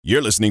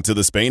You're listening to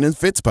the Spain and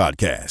Fitz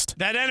podcast.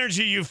 That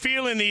energy you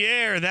feel in the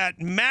air, that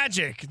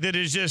magic that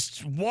is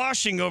just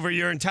washing over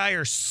your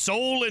entire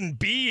soul and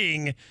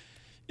being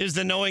is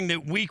the knowing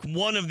that week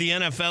one of the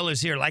NFL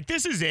is here. Like,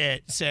 this is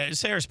it.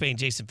 Sarah Spain,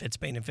 Jason Fitz,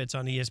 Spain and Fitz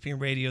on ESPN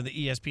Radio, the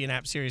ESPN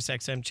app, Sirius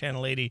XM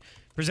Channel 80,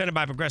 presented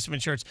by Progressive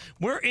Insurance.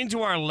 We're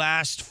into our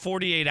last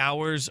 48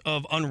 hours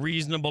of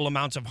unreasonable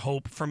amounts of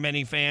hope for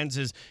many fans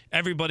as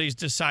everybody's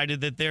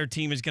decided that their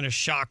team is going to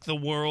shock the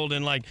world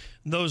and, like,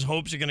 those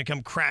hopes are going to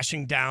come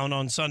crashing down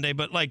on Sunday.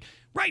 But, like,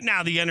 right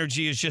now the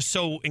energy is just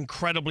so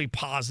incredibly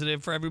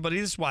positive for everybody.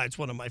 This is why it's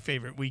one of my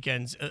favorite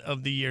weekends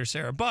of the year,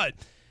 Sarah. But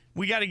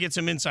we got to get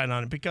some insight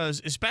on it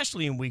because,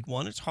 especially in week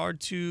one, it's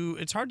hard to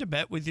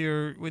bet with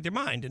your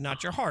mind and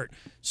not your heart.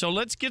 So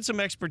let's get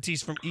some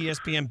expertise from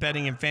ESPN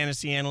betting and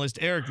fantasy analyst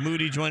Eric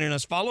Moody joining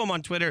us. Follow him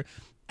on Twitter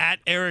at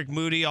Eric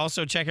Moody.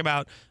 Also check him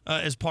out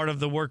as part of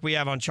the work we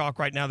have on Chalk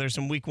right now. There's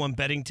some week one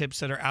betting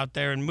tips that are out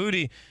there. And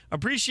Moody,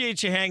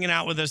 appreciate you hanging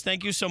out with us.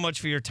 Thank you so much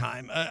for your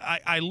time.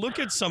 I look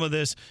at some of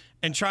this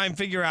and try and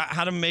figure out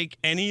how to make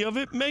any of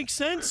it make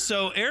sense.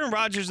 So Aaron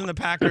Rodgers and the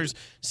Packers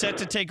set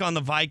to take on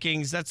the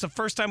Vikings. That's the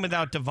first time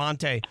without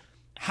Devontae.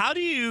 How do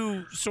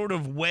you sort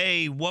of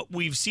weigh what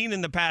we've seen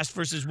in the past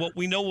versus what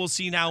we know we'll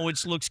see now,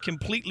 which looks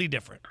completely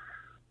different?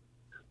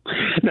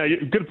 No,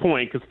 good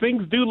point, because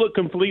things do look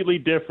completely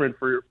different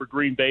for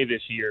Green Bay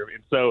this year.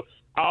 And so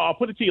I'll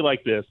put it to you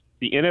like this.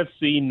 The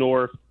NFC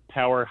North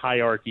power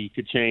hierarchy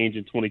could change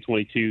in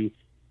 2022,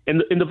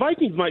 and the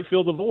Vikings might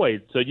fill the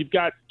void. So you've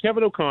got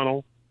Kevin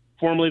O'Connell,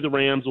 formerly the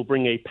Rams, will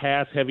bring a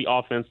pass-heavy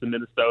offense to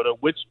Minnesota,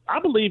 which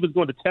I believe is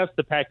going to test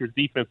the Packers'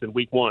 defense in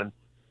week one.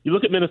 You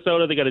look at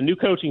Minnesota, they got a new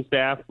coaching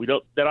staff.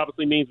 That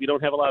obviously means we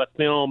don't have a lot of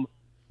film,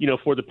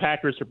 for the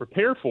Packers to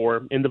prepare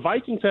for. And the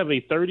Vikings have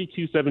a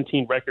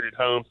 32-17 record at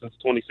home since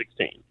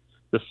 2016,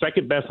 the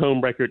second-best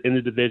home record in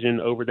the division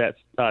over that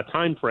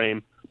time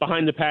frame,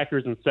 behind the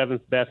Packers and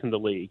seventh best in the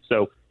league.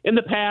 So in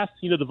the past,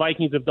 the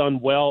Vikings have done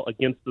well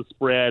against the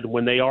spread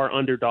when they are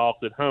underdogs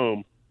at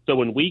home.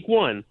 So in week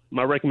one,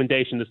 my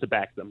recommendation is to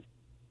back them.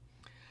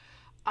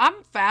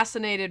 I'm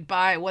fascinated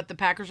by what the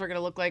Packers are going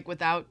to look like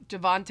without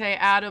Davante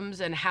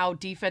Adams and how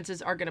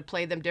defenses are going to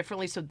play them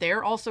differently. So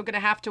they're also going to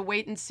have to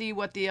wait and see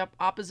what the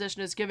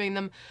opposition is giving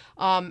them.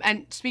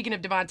 And speaking of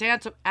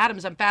Davante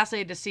Adams, I'm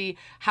fascinated to see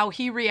how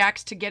he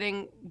reacts to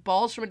getting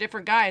balls from a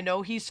different guy. I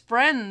know he's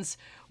friends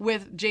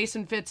with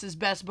Jason Fitz's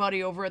best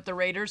buddy over at the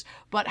Raiders,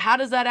 but how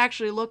does that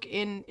actually look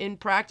in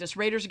practice?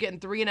 Raiders are getting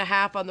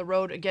 3.5 on the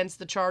road against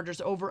the Chargers.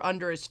 Over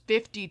under is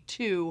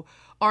 52.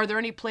 Are there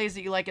any plays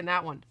that you like in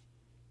that one?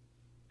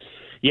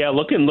 Yeah,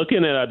 looking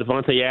at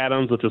Davante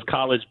Adams with his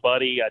college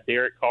buddy,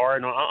 Derek Carr,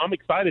 and I'm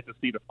excited to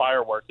see the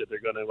fireworks that they're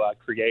going to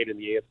create in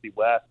the AFC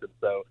West. And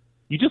so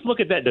you just look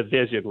at that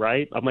division,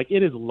 right? I'm like,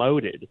 it is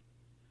loaded.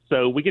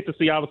 So we get to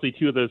see, obviously,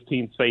 two of those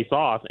teams face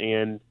off.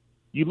 And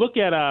you look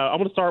at I'm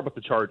going to start with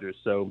the Chargers.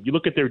 So you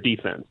look at their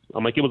defense.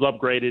 I'm like, it was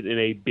upgraded in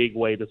a big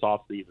way this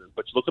offseason.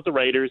 But you look at the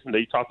Raiders, and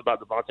you talked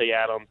about Davante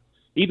Adams.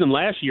 Even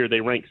last year,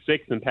 they ranked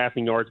 6th in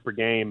passing yards per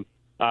game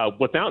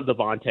without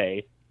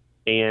Davante.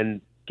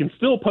 And can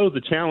still pose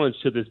a challenge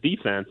to this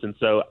defense. And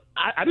so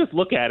I just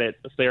look at it,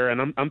 Sarah,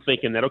 and I'm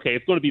thinking that, okay,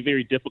 it's going to be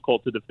very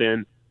difficult to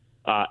defend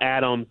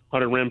Adams,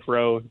 Hunter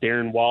Renfrow,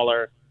 Darren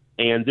Waller,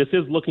 and this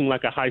is looking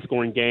like a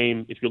high-scoring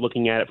game if you're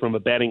looking at it from a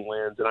betting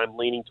lens, and I'm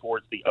leaning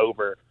towards the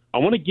over. I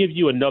want to give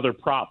you another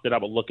prop that I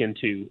would look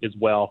into as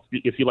well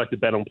if you like to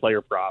bet on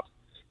player props,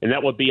 and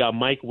that would be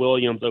Mike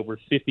Williams over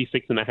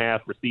 56.5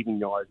 receiving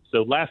yards.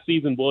 So last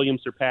season,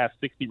 Williams surpassed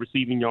 60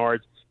 receiving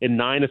yards in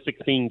 9 of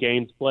 16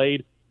 games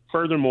played.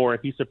 Furthermore,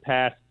 he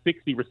surpassed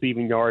 60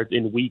 receiving yards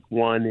in week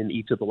one in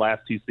each of the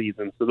last two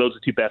seasons. So those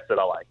are two bets that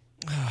I like.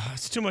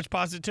 It's too much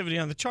positivity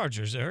on the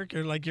Chargers, Eric.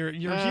 You're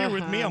here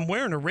with me. I'm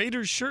wearing a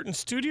Raiders shirt in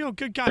studio.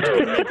 Good God,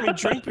 you're going to make me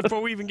drink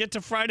before we even get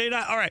to Friday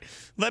night? All right,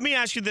 let me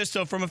ask you this,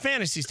 though, from a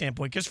fantasy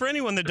standpoint, because for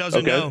anyone that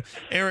doesn't know,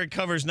 Eric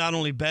covers not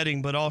only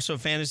betting but also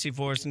fantasy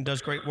for us and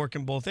does great work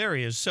in both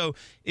areas. So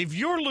if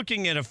you're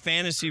looking at a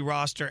fantasy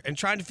roster and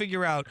trying to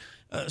figure out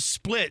a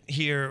split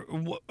here,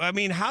 I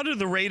mean, how do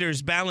the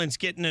Raiders balance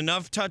getting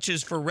enough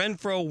touches for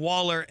Renfrow,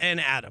 Waller,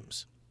 and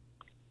Adams?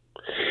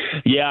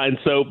 Yeah, and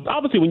so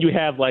obviously when you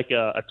have like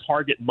a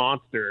target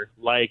monster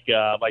like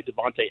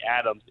Davante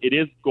Adams, it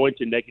is going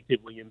to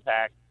negatively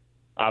impact,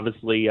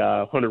 obviously,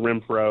 Hunter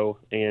Renfrow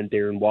and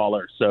Darren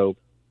Waller. So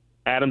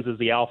Adams is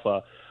the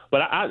alpha.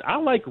 But I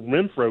like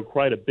Renfrow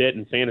quite a bit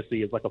in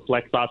fantasy as like a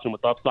flex option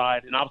with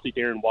upside. And obviously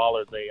Darren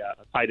Waller is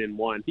a tight end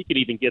one. He could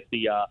even get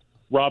the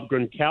Rob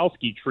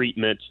Gronkowski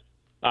treatment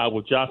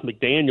with Josh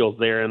McDaniels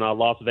there in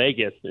Las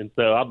Vegas. And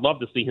so I'd love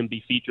to see him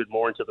be featured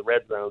more into the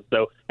red zone.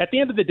 So at the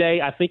end of the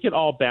day, I think it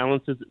all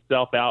balances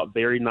itself out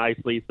very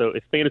nicely. So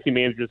if fantasy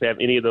managers have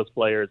any of those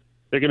players,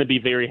 they're going to be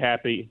very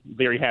happy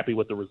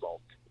with the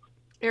results.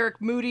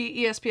 Eric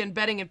Moody, ESPN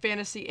betting and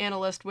fantasy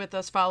analyst with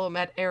us. Follow him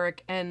at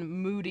Eric and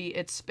Moody.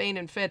 It's Spain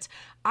and Fitz.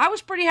 I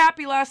was pretty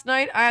happy last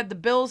night. I had the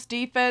Bills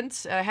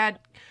defense. I had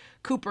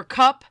Cooper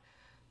Kupp.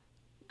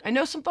 I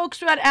know some folks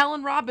who had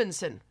Allen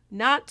Robinson.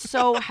 Not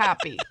so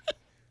happy.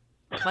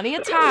 Plenty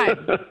of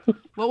time.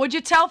 What would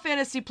you tell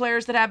fantasy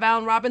players that have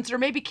Allen Robinson or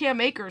maybe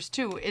Cam Akers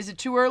too? Is it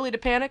too early to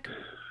panic?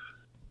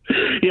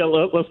 Yeah,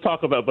 let's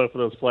talk about both of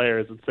those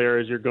players. And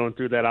Sarah, as you're going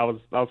through that, I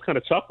was kind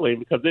of chuckling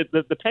because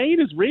the pain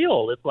is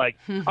real. It's like,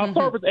 I'll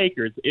start with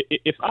Akers.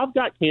 If I've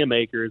got Cam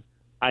Akers,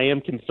 I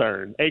am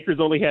concerned. Akers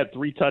only had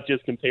 3 touches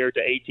compared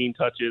to 18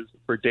 touches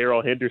for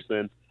Darrell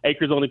Henderson.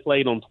 Akers only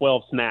played on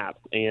 12 snaps,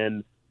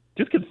 and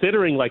just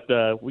considering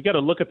we got to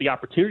look at the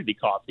opportunity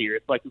cost here.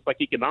 It's like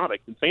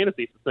economics. In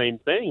fantasy, it's the same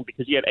thing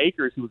because you had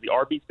Akers, who was the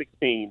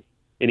RB16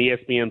 in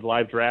ESPN's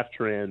live draft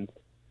trend,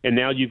 and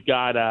now you've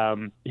got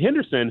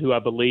Henderson, who I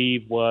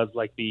believe was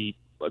like the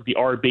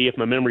RB, if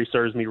my memory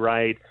serves me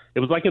right. It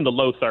was like in the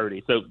low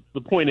 30s. So the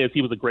point is,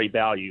 he was a great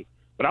value.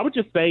 But I would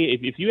just say,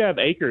 if you have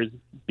Akers,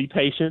 be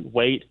patient,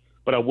 wait.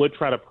 But I would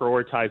try to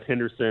prioritize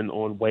Henderson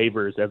on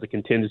waivers as a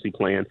contingency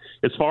plan.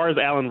 As far as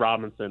Allen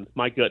Robinson,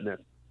 my goodness.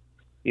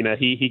 You know,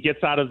 he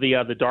gets out of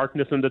the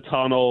darkness in the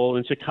tunnel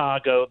in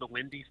Chicago, the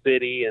windy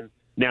city, and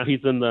now he's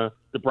in the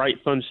bright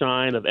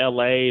sunshine of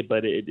L.A.,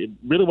 but it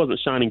really wasn't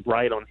shining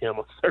bright on him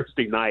on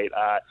Thursday night.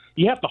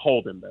 You have to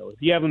hold him, though.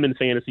 If you have him in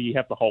fantasy, you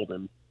have to hold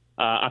him.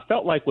 I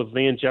felt like with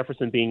Van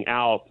Jefferson being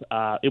out,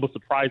 it was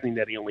surprising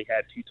that he only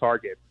had 2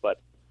 targets, but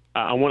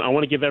I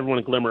want to give everyone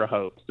a glimmer of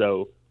hope.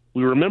 So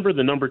we remember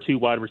the number 2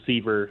 wide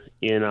receiver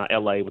in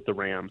L.A. with the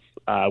Rams.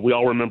 We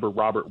all remember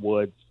Robert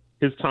Woods.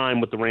 His time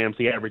with the Rams,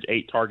 he averaged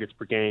 8 targets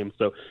per game.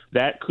 So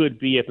that could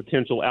be a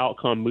potential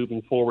outcome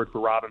moving forward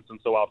for Robinson,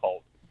 so I'll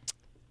hold.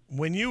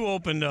 When you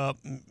opened up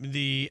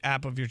the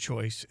app of your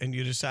choice and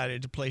you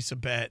decided to place a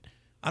bet,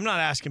 I'm not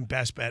asking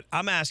best bet.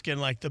 I'm asking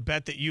like the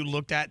bet that you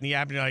looked at in the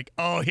app and you're like,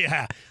 oh,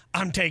 yeah,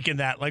 I'm taking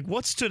that. Like,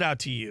 what stood out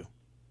to you?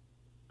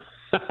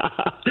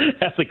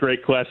 That's a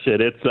great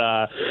question. It's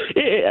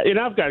and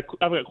I've got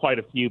quite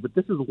a few, but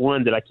this is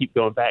one that I keep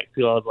going back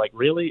to. I was like,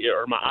 really?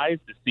 Are my eyes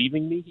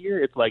deceiving me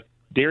here? It's like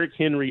Derrick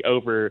Henry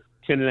over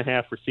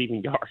 10.5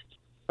 receiving yards.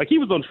 Like, he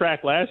was on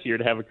track last year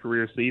to have a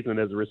career season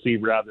as a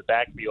receiver out of the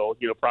backfield,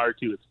 prior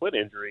to his foot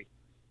injury.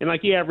 And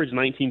like, he averaged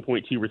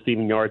 19.2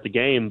 receiving yards a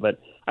game. But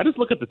I just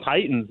look at the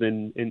Titans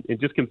and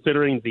just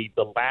considering the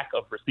lack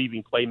of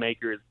receiving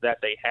playmakers that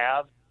they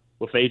have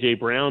with A.J.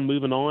 Brown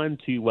moving on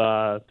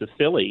to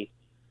Philly.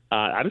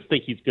 I just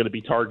think he's going to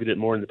be targeted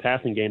more in the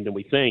passing game than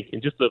we think.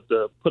 And just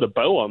to put a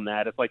bow on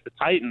that, it's like the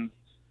Titans,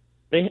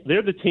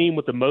 they're the team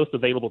with the most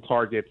available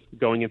targets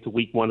going into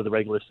week 1 of the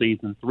regular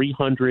season,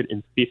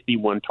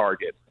 351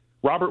 targets.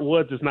 Robert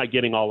Woods is not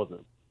getting all of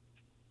them.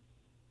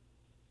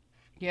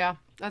 Yeah,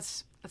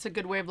 that's a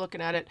good way of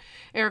looking at it.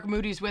 Eric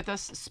Moody's with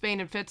us,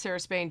 Spain and Fitz, Sarah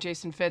Spain,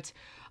 Jason Fitz.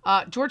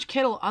 George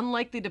Kittle,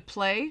 unlikely to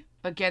play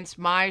against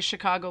my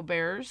Chicago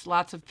Bears.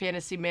 Lots of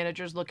fantasy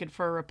managers looking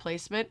for a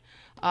replacement.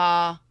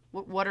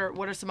 What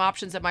are some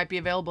options that might be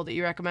available that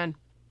you recommend?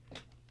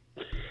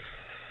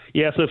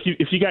 Yeah, so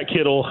if you got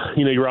Kittle,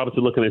 you're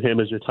obviously looking at him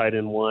as your tight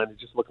end 1.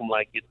 It's just looking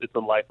like it's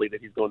unlikely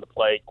that he's going to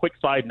play. Quick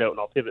side note, and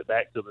I'll pivot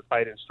back to the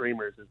tight end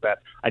streamers, is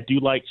that I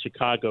do like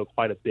Chicago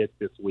quite a bit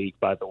this week,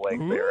 by the way,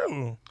 Sarah.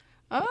 Ooh.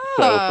 Oh.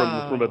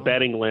 So from a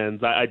betting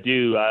lens, I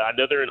do. I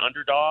know they're an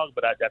underdog,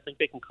 but I think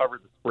they can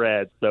cover the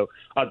spread. So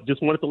I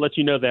just wanted to let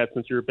you know that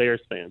since you're a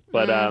Bears fan.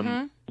 But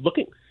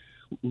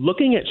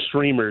looking at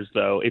streamers,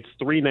 though, it's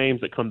 3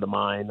 names that come to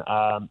mind.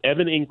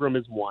 Evan Ingram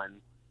is one.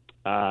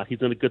 He's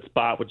in a good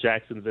spot with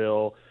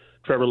Jacksonville.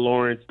 Trevor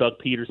Lawrence, Doug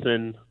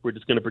Peterson. We're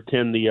just going to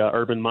pretend the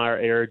Urban Meyer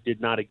era did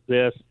not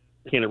exist.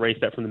 Can't erase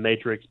that from the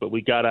Matrix. But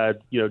we got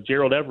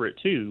Gerald Everett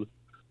too.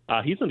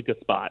 He's in a good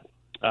spot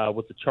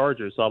with the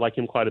Chargers, so I like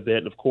him quite a bit.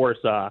 And of course,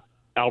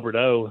 Albert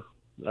O.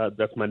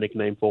 That's my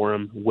nickname for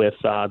him with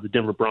the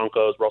Denver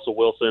Broncos. Russell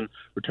Wilson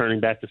returning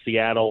back to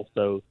Seattle,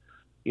 so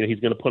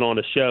he's going to put on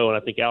a show, and I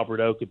think Albert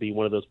O could be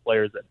one of those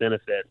players that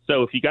benefit.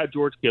 So if you got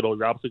George Kittle,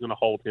 you're obviously going to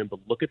hold him, but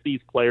look at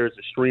these players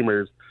as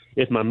streamers.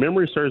 If my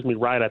memory serves me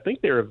right, I think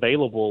they're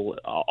available,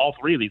 all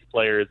 3 of these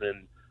players,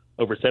 in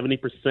over 70%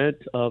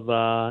 of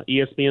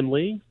ESPN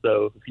leagues.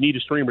 So if you need a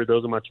streamer,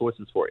 those are my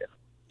choices for you.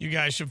 You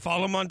guys should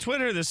follow him on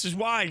Twitter. This is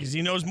why, because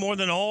he knows more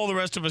than all the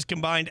rest of us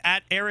combined.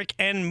 At Eric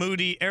N.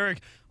 Moody. Eric,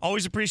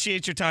 always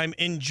appreciate your time.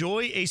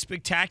 Enjoy a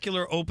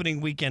spectacular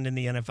opening weekend in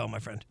the NFL, my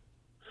friend.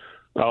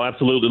 Oh,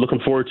 absolutely. Looking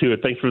forward to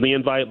it. Thanks for the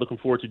invite. Looking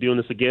forward to doing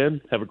this again.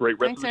 Have a great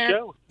rest of the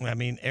show. I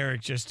mean,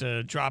 Eric just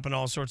dropping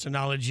all sorts of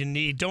knowledge you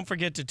need. Don't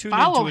forget to tune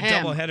Follow into a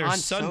doubleheader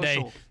Sunday.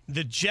 Social.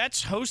 The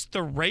Jets host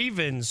the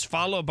Ravens,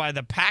 followed by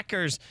the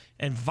Packers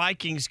and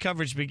Vikings.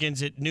 Coverage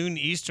begins at noon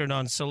Eastern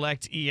on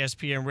select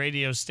ESPN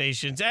radio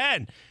stations.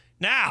 And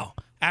now,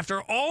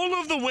 after all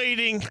of the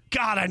waiting,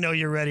 God, I know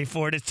you're ready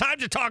for it. It's time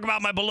to talk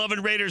about my beloved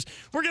Raiders.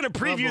 We're going to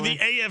preview the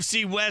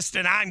AFC West,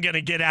 and I'm going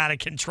to get out of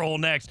control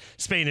next.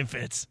 Spain and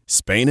Fitz.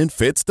 Spain and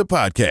Fitz, the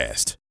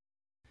podcast.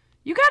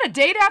 You got a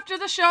date after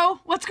the show?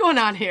 What's going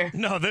on here?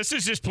 No, this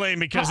is just playing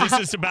because this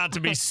is about to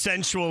be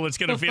sensual. It's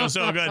going to feel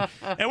so good.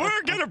 And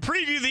we're going to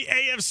preview the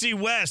AFC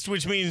West,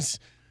 which means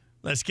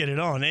Let's get it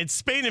on. It's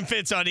Spain and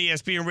Fitz on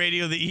ESPN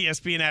Radio, the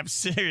ESPN app,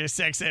 Sirius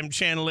XM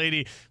Channel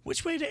 80.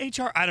 Which way to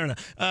HR? I don't know.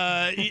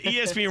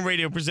 ESPN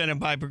Radio presented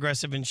by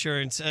Progressive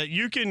Insurance.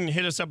 You can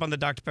hit us up on the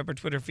Dr. Pepper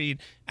Twitter feed,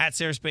 at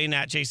Sarah Spain,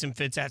 at Jason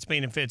Fitz, at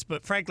Spain and Fitz.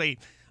 But frankly,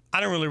 I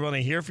don't really want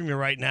to hear from you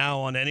right now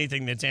on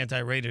anything that's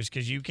anti-Raiders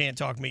because you can't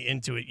talk me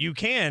into it. You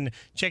can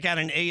check out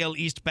an AL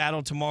East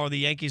battle tomorrow. The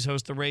Yankees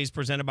host the Rays,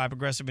 presented by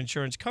Progressive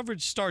Insurance.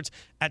 Coverage starts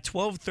at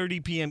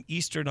 12:30 p.m.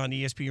 Eastern on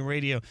ESPN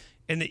Radio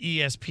and the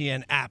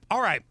ESPN app.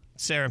 All right,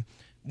 Sarah,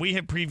 we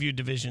have previewed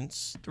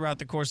divisions throughout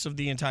the course of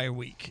the entire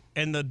week.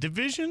 And the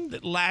division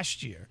that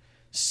last year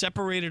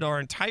separated our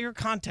entire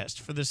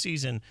contest for the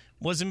season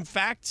was, in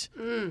fact,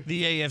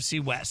 the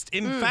AFC West.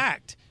 In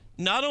fact,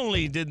 not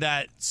only did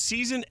that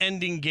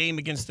season-ending game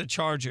against the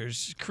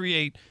Chargers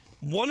create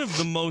one of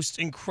the most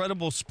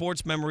incredible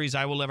sports memories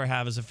I will ever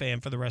have as a fan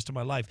for the rest of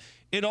my life,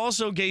 it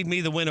also gave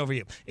me the win over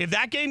you. If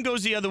that game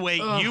goes the other way,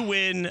 you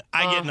win,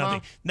 I get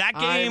nothing. That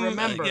game,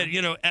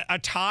 a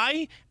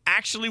tie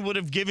actually would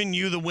have given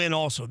you the win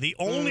also. The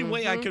only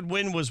way I could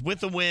win was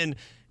with a win.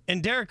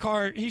 And Derek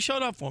Carr, he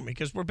showed up for me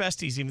because we're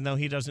besties, even though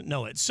he doesn't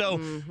know it. So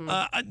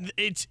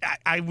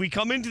we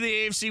come into the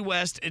AFC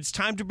West. It's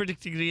time to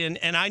predict again.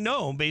 And I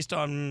know, based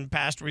on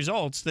past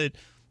results, that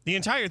the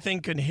entire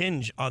thing could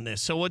hinge on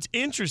this. So what's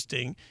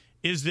interesting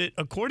is that,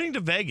 according to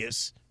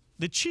Vegas,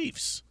 the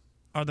Chiefs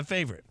are the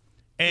favorite.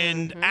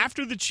 And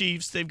after the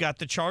Chiefs, they've got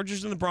the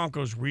Chargers and the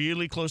Broncos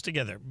really close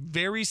together.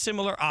 Very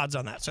similar odds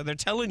on that. So they're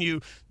telling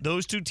you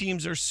those two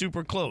teams are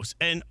super close.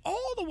 And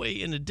all the way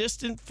in a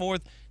distant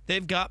fourth,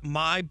 they've got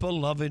my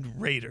beloved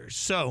Raiders.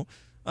 So,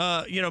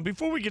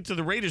 before we get to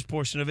the Raiders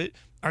portion of it,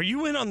 are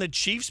you in on the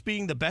Chiefs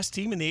being the best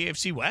team in the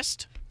AFC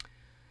West?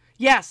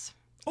 Yes.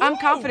 I'm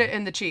confident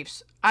in the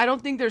Chiefs. I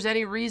don't think there's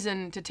any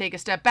reason to take a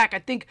step back. I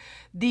think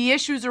the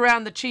issues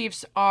around the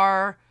Chiefs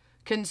are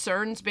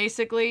concerns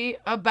basically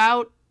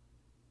about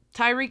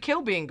Tyreek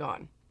Hill being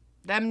gone.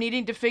 Them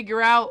needing to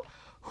figure out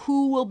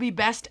who will be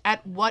best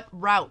at what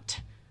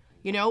route.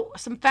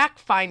 Some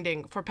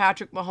fact-finding for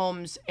Patrick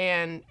Mahomes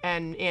and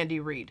Andy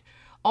Reid.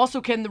 Also,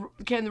 can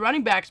the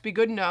running backs be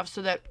good enough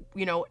so that,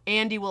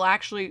 Andy will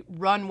actually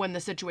run when the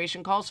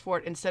situation calls for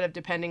it instead of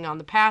depending on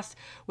the pass,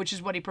 which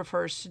is what he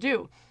prefers to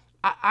do.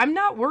 I'm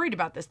not worried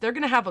about this. They're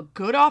going to have a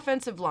good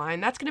offensive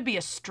line. That's going to be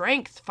a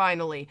strength,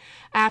 finally,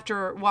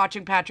 after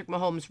watching Patrick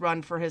Mahomes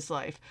run for his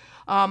life.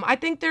 I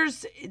think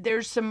there's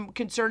some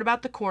concern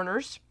about the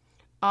corners.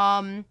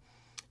 And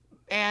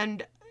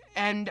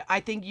I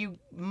think you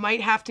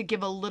might have to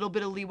give a little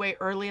bit of leeway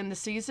early in the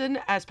season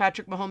as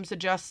Patrick Mahomes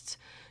adjusts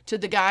to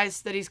the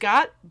guys that he's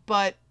got.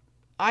 But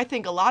I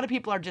think a lot of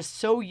people are just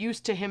so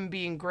used to him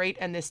being great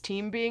and this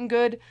team being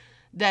good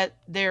that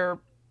they're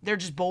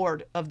just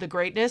bored of the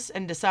greatness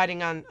and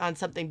deciding on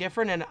something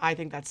different. And I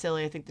think that's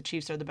silly. I think the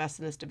Chiefs are the best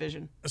in this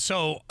division.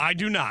 So I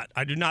do not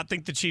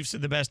think the Chiefs are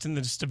the best in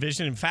this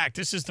division. In fact,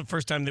 this is the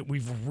first time that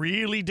we've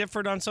really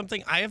differed on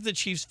something. I have the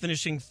Chiefs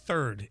finishing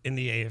third in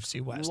the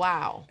AFC West.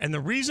 Wow. And the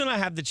reason I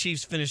have the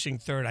Chiefs finishing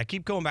third, I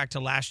keep going back to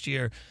last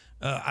year.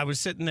 I was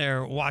sitting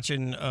there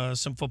watching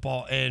some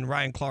football, and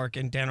Ryan Clark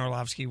and Dan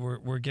Orlovsky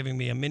were giving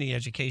me a mini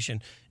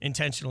education,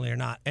 intentionally or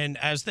not. And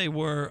as they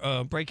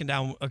were breaking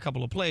down a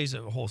couple of plays,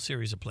 a whole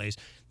series of plays,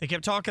 they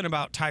kept talking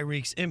about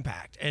Tyreek's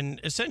impact.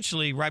 And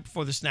essentially, right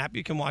before the snap,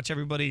 you can watch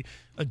everybody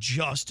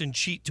adjust and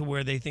cheat to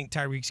where they think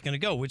Tyreek's going to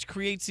go, which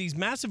creates these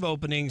massive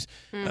openings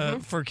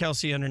for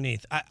Kelsey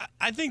underneath.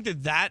 I think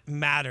that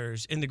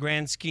matters in the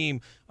grand scheme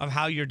of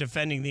how you're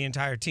defending the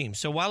entire team.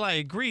 So while I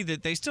agree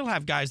that they still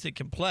have guys that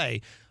can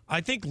play, I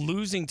think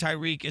losing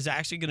Tyreek is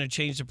actually going to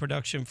change the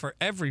production for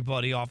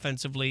everybody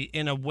offensively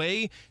in a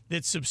way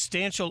that's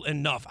substantial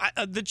enough.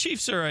 The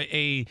Chiefs are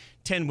a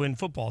 10-win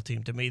football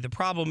team to me. The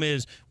problem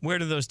is, where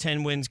do those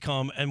 10 wins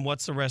come and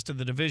what's the rest of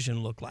the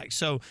division look like?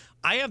 So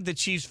I have the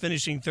Chiefs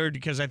finishing third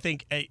because I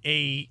think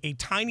a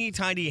tiny,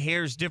 tiny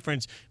hair's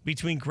difference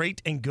between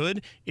great and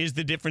good is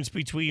the difference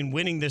between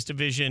winning this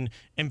division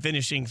and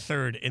finishing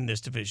third in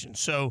this division.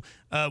 So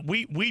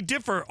we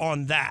differ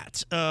on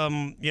that.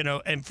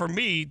 And for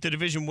me, the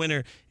division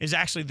winner is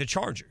actually the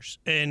Chargers.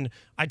 And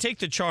I take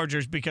the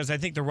Chargers because I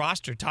think the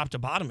roster top to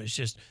bottom is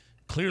just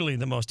clearly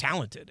the most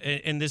talented.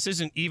 And this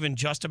isn't even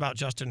just about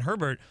Justin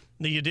Herbert.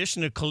 The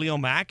addition of Khalil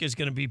Mack is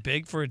going to be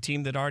big for a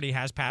team that already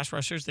has pass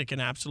rushers that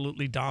can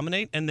absolutely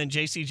dominate. And then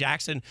J.C.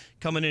 Jackson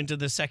coming into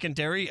the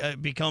secondary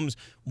becomes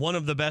one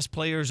of the best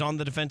players on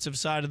the defensive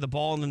side of the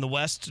ball in the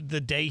West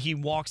the day he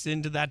walks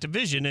into that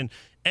division. And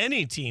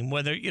any team,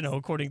 whether,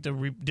 according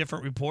to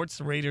different reports,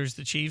 the Raiders,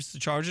 the Chiefs, the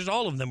Chargers,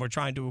 all of them were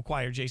trying to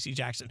acquire J.C.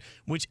 Jackson.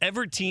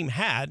 Whichever team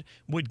had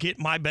would get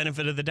my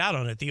benefit of the doubt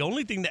on it. The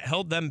only thing that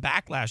held them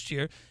back last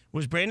year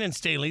was Brandon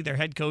Staley, their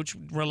head coach,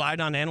 relied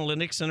on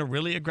analytics in a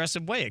really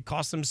aggressive way. It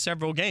cost them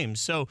several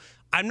games. So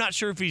I'm not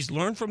sure if he's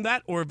learned from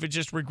that or if it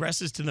just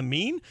regresses to the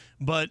mean.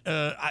 But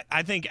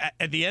I think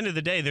at the end of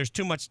the day, there's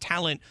too much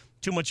talent,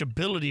 too much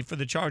ability for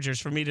the Chargers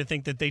for me to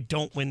think that they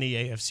don't win the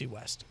AFC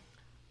West.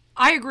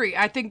 I agree.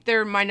 I think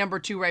they're my number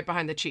 2 right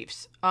behind the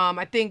Chiefs.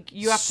 I think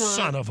you have to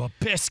Son of a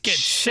biscuit,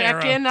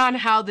 check Sarah. in on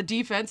how the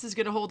defense is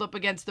going to hold up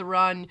against the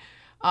run.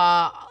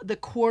 The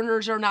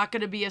corners are not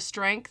going to be a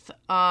strength.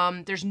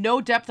 There's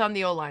no depth on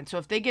the O-line. So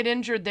if they get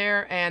injured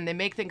there and they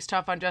make things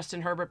tough on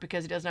Justin Herbert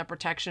because he doesn't have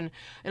protection,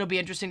 it'll be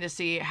interesting to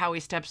see how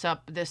he steps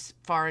up this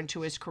far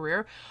into his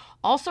career.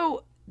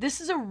 Also, this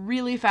is a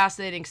really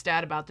fascinating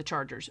stat about the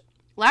Chargers.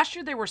 Last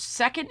year, they were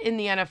second in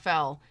the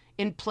NFL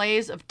in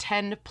plays of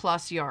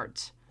 10-plus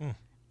yards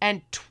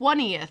and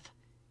 20th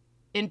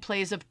in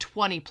plays of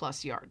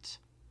 20-plus yards.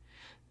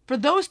 For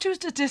those two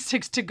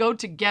statistics to go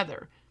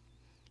together,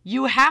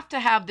 you have to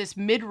have this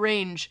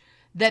mid-range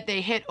that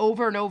they hit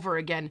over and over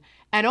again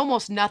and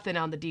almost nothing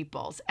on the deep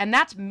balls. And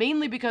that's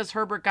mainly because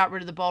Herbert got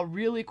rid of the ball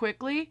really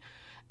quickly.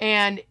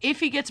 And if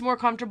he gets more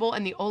comfortable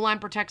and the O-line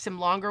protects him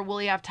longer, will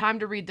he have time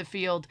to read the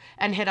field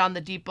and hit on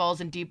the deep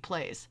balls and deep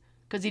plays?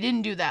 Because he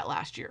didn't do that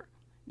last year.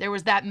 There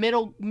was that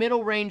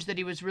middle range that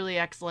he was really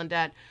excellent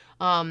at.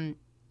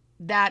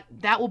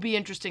 That will be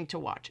interesting to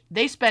watch.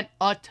 They spent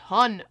a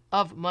ton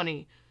of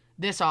money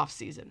this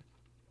offseason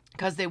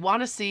because they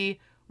want to see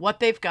what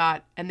they've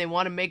got, and they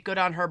want to make good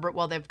on Herbert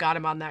while they've got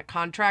him on that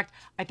contract.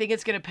 I think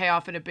it's going to pay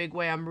off in a big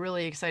way. I'm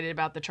really excited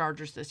about the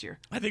Chargers this year.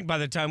 I think by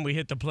the time we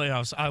hit the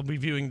playoffs, I'll be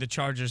viewing the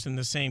Chargers in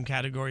the same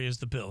category as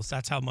the Bills.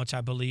 That's how much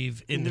I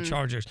believe in the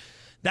Chargers.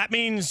 That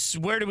means,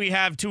 where do we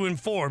have 2 and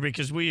 4?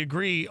 Because we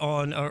agree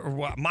on,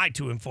 my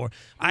 2 and 4.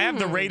 I have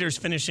the Raiders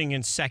finishing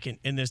in second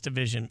in this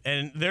division,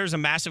 and there's a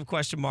massive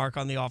question mark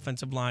on the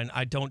offensive line.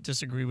 I don't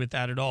disagree with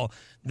that at all.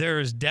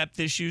 There is depth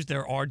issues.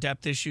 There are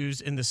depth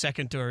issues in the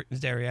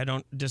secondary. I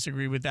don't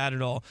disagree with that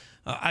at all.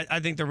 I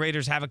think the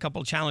Raiders have a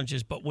couple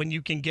challenges, but when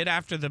you can get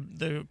after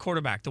the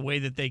quarterback the way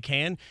that they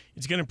can,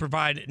 it's going to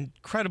provide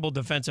incredible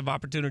defensive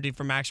opportunity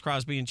for Max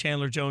Crosby and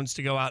Chandler Jones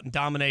to go out and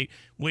dominate,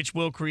 which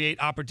will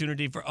create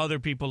opportunity for other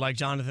people like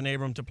Jonathan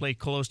Abram to play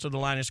close to the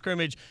line of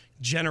scrimmage,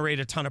 generate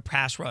a ton of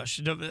pass rush.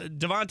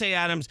 Davante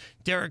Adams,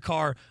 Derek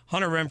Carr,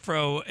 Hunter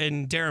Renfrow,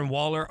 and Darren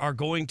Waller are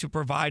going to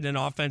provide an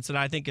offense that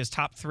I think is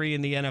top 3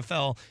 in the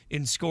NFL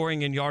in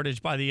scoring and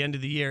yardage by the end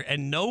of the year.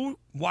 And no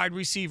wide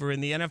receiver in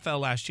the NFL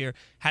last year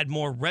had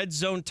more red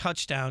zone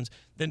touchdowns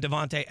than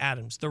Davante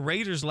Adams. The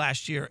Raiders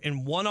last year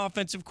in one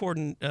offensive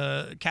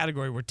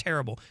category were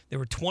terrible. They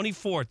were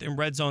 24th in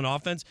red zone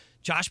offense.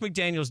 Josh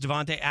McDaniels,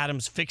 Davante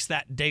Adams fixed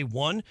that day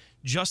one.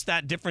 Just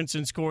that difference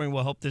in scoring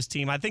will help this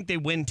team. I think they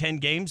win 10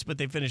 games, but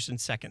they finished in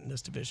second in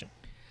this division.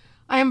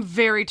 I am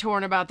very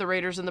torn about the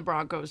Raiders and the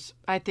Broncos.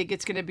 I think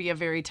it's going to be a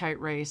very tight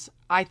race.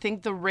 I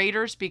think the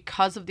Raiders,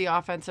 because of the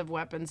offensive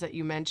weapons that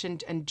you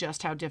mentioned and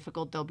just how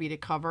difficult they'll be to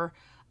cover,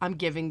 I'm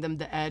giving them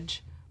the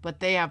edge. But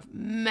they have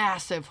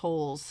massive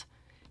holes.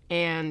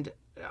 And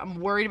I'm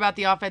worried about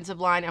the offensive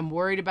line. I'm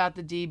worried about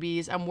the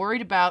DBs. I'm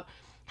worried about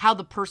how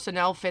the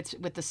personnel fits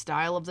with the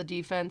style of the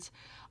defense.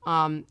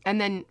 And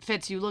then,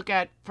 Fitz, you look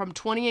at from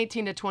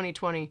 2018 to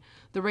 2020,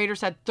 the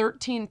Raiders had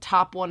 13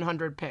 top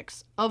 100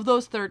 picks. Of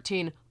those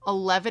 13,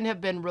 11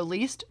 have been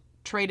released,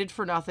 traded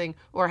for nothing,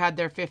 or had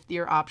their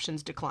fifth-year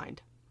options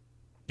declined.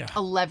 Yeah.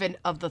 11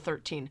 of the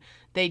 13.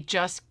 They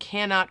just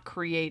cannot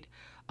create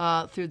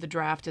through the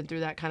draft and through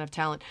that kind of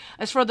talent.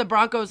 As for the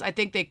Broncos, I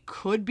think they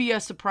could be a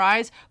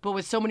surprise, but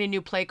with so many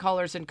new play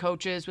callers and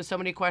coaches, with so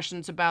many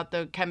questions about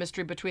the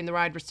chemistry between the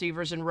wide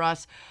receivers and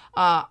Russ,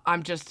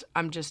 I'm just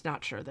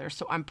not sure there.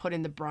 So I'm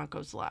putting the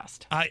Broncos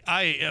last.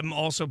 I am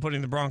also putting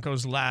the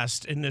Broncos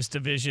last in this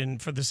division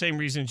for the same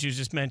reasons you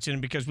just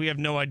mentioned, because we have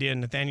no idea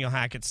Nathaniel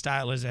Hackett's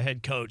style as a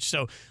head coach.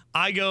 So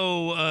I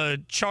go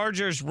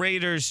Chargers,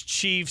 Raiders,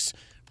 Chiefs,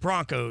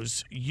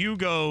 Broncos. You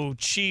go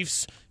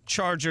Chiefs,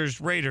 Chargers,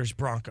 Raiders,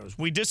 Broncos.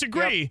 We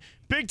disagree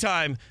big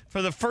time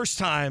for the first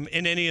time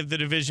in any of the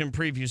division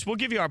previews. We'll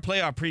give you our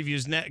playoff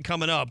previews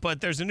coming up, but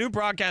there's a new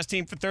broadcast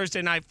team for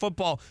Thursday Night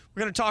Football.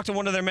 We're going to talk to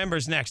one of their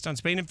members next on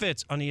Spain and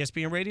Fitz on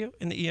ESPN Radio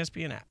and the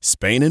ESPN app.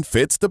 Spain and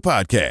Fitz, the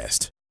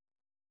podcast.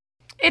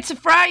 It's a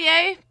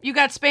Friday. You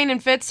got Spain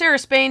and Fitz, Sarah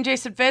Spain,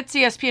 Jason Fitz,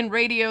 ESPN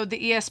Radio, the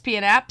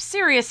ESPN app,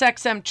 Sirius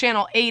XM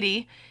Channel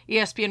 80.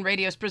 ESPN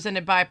Radio is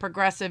presented by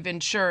Progressive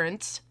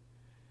Insurance.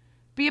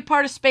 Be a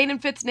part of Spain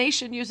and Fitz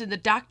Nation using the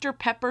Dr.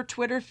 Pepper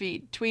Twitter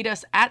feed. Tweet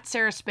us at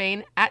Sarah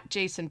Spain, at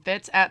Jason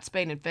Fitz, at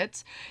Spain and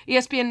Fitz.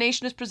 ESPN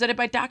Nation is presented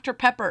by Dr.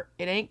 Pepper.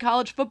 It ain't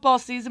college football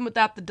season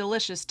without the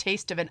delicious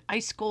taste of an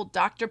ice-cold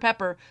Dr.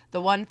 Pepper,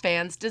 the one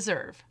fans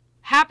deserve.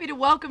 Happy to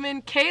welcome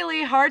in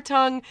Kaylee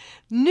Hartung,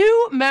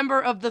 new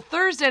member of the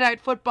Thursday Night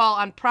Football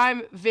on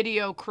Prime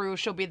Video crew.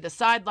 She'll be the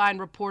sideline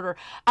reporter.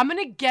 I'm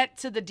going to get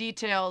to the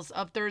details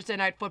of Thursday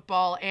Night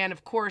Football and,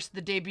 of course,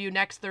 the debut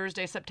next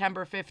Thursday,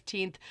 September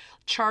 15th,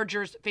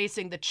 Chargers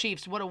facing the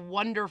Chiefs. What a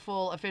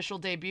wonderful official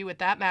debut with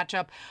that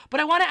matchup.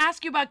 But I want to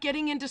ask you about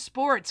getting into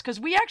sports, because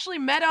we actually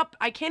met up.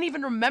 I can't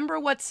even remember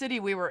what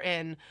city we were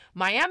in.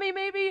 Miami,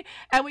 maybe?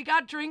 And we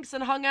got drinks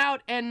and hung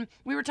out, and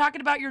we were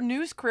talking about your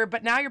news career,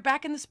 but now you're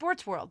back in the sports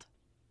world.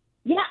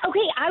 Yeah,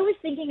 okay. I was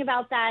thinking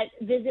about that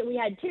visit we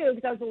had too,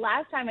 because that was the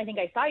last time I think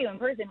I saw you in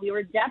person. We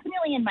were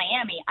definitely in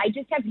Miami. I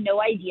just have no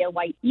idea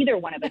why either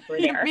one of us were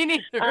there. Me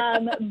neither.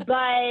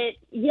 But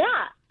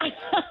yeah,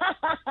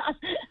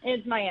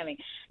 it's Miami.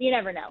 You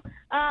never know.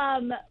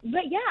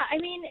 But yeah, I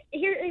mean,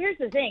 here's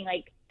the thing.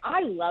 Like,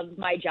 I loved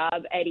my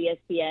job at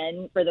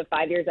ESPN for the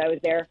 5 years I was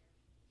there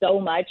so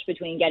much,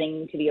 between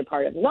getting to be a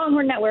part of the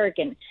Longhorn Network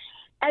and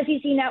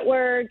SEC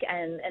Network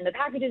and the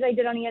packages I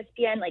did on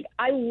ESPN. Like,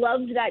 I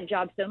loved that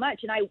job so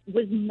much, and I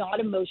was not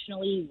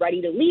emotionally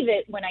ready to leave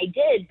it when I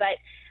did, but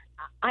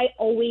I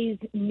always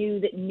knew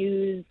that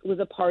news was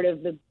a part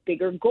of the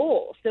bigger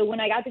goal. So when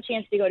I got the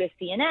chance to go to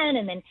CNN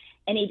and then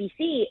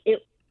ABC,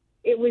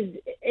 it was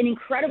an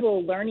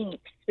incredible learning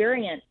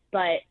experience.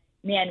 But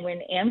man,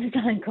 when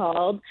Amazon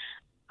called,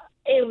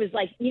 it was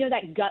like, you know,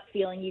 that gut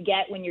feeling you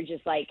get when you're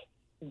just like,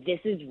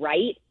 this is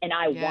right and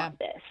I want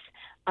this.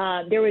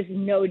 There was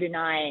no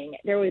denying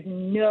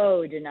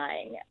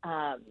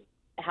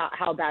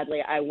how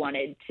badly I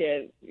wanted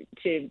to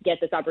get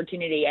this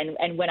opportunity.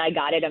 And when I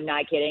got it, I'm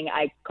not kidding,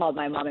 I called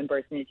my mom and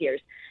burst into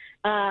tears.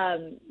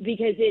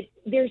 Because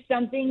there's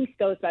something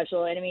so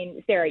special. And I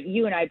mean, Sarah,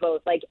 you and I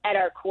both, like, at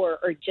our core,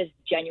 are just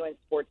genuine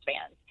sports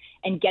fans,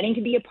 and getting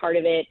to be a part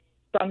of it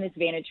from this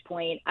vantage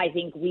point, I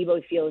think we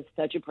both feel is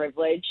such a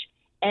privilege.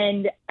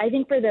 And I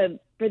think for the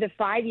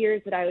 5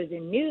 years that I was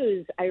in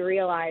news, I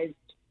realized,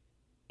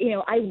 you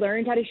know, I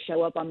learned how to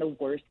show up on the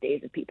worst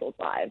days of people's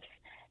lives.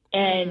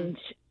 And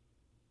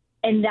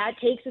that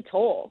takes a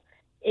toll.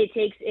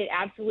 It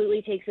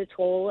absolutely takes a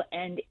toll.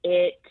 And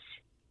it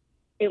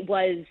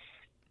was,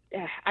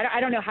 I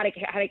don't know how to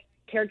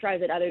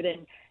characterize it other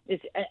than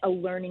just a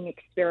learning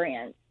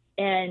experience.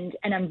 And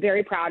I'm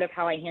very proud of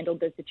how I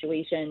handled those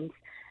situations.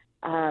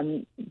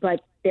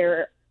 But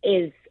there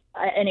is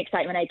an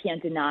excitement I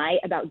can't deny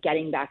about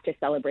getting back to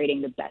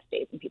celebrating the best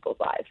days in people's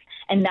lives.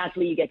 And that's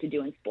what you get to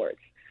do in sports.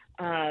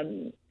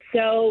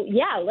 So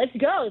yeah, let's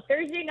go.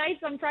 Thursday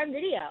nights on Prime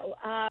Video.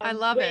 I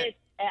love it.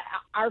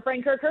 Our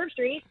friend Kirk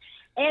Herbstreit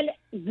and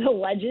the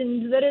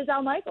legend that is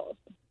Al Michaels.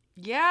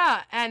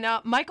 Yeah, and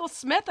Michael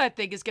Smith, I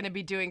think, is going to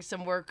be doing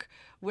some work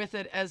with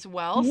it as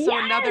well. So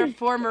yes, another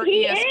former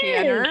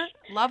ESPNer.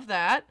 Love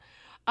that.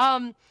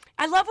 I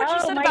love what you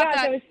said about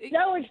that. I was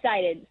so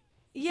excited.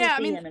 Yeah,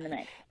 to see him in the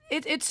mix.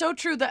 It's so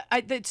true that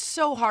it's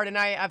so hard, and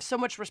I have so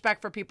much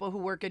respect for people who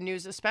work in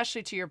news,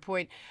 especially to your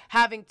point,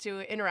 having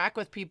to interact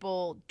with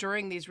people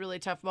during these really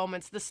tough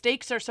moments. The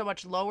stakes are so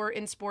much lower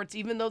in sports,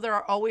 even though there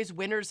are always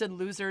winners and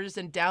losers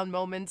and down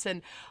moments.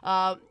 And,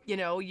 you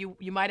know,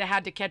 you might have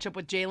had to catch up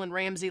with Jalen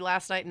Ramsey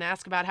last night and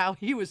ask about how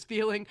he was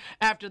feeling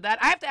after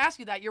that. I have to ask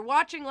you that. You're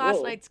watching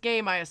last night's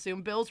game, I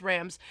assume,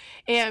 Bills-Rams,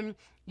 and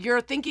you're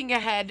thinking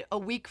ahead a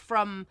week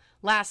from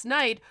last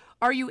night.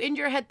 Are you in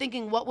your head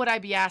thinking, what would I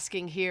be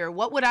asking here?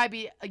 What would I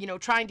be, you know,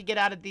 trying to get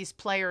out of these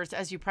players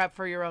as you prep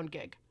for your own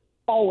gig?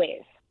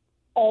 Always.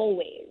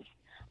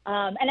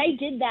 And I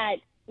did that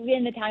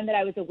in the time that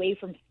I was away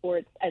from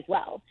sports as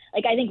well.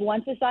 Like, I think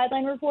once a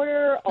sideline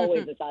reporter,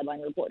 always a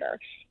sideline reporter.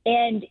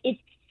 And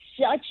it's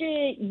such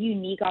a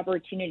unique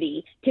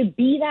opportunity to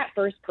be that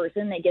first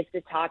person that gets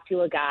to talk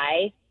to a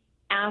guy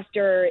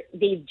after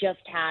they've just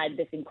had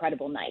this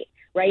incredible night,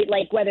 right?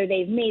 Like, whether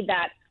they've made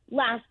that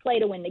last play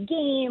to win the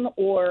game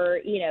or,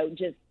 you know,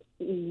 just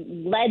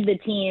led the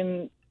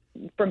team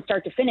from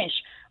start to finish,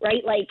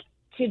 right? Like,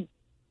 to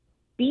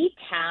be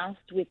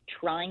tasked with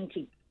trying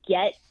to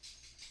get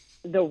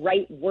the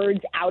right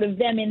words out of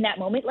them in that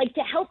moment, like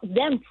to help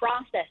them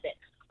process it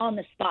on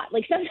the spot.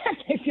 Like, sometimes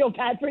I feel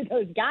bad for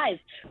those guys,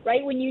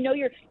 right? When you know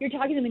you're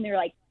talking to them and they're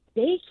like,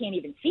 they can't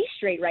even see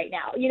straight right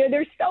now. You know,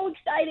 they're so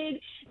excited.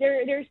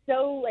 They're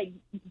so, like,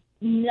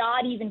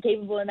 not even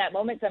capable in that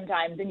moment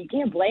sometimes, and you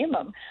can't blame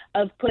them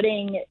of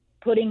putting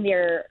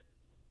their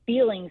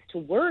feelings to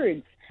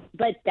words.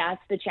 But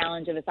that's the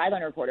challenge of a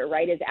sideline reporter,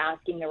 right? Is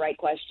asking the right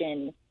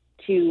question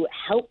to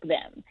help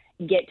them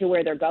get to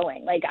where they're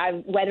going. Like,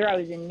 whether I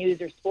was in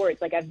news or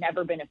sports, like, I've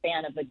never been a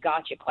fan of the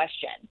gotcha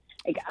question.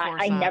 Like,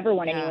 I never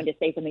want anyone to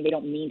say something they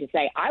don't mean to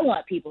say. I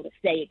want people to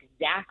say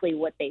exactly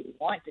what they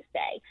want to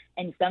say.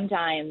 And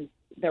sometimes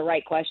the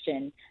right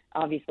question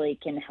obviously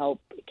can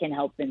help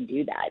them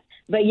do that.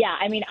 But yeah,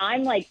 I mean,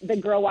 I'm like the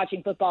girl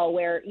watching football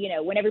where, you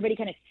know, when everybody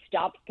kind of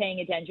stops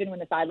paying attention when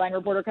the sideline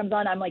reporter comes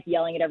on, I'm like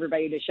yelling at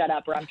everybody to shut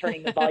up, or I'm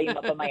turning the volume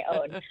up on my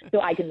own so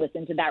I can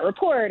listen to that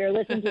report or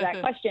listen to that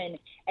question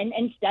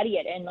and study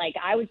it. And like,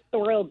 I was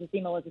thrilled to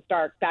see Melissa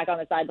Stark back on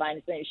the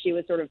sidelines. She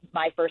was sort of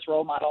my first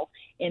role model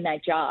in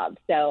that job.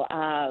 So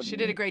she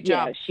did a great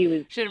job. She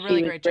did a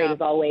really great job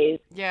as always.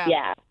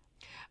 Yeah.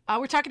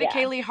 We're talking to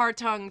Kaylee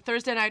Hartung,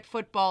 Thursday Night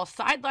Football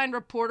sideline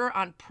reporter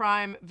on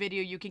Prime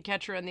Video. You can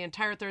catch her and the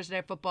entire Thursday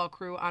Night Football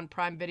crew on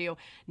Prime Video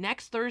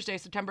next Thursday,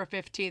 September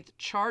 15th.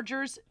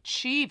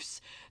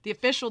 Chargers-Chiefs, the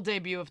official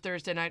debut of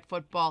Thursday Night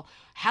Football.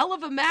 Hell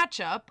of a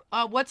matchup.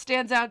 What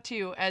stands out to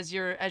you as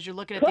you're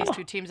looking at these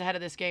two teams ahead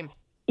of this game?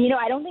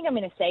 I don't think I'm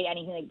going to say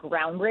anything like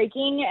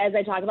groundbreaking as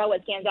I talk about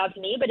what stands out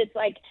to me, but it's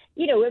like,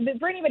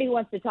 for anybody who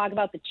wants to talk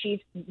about the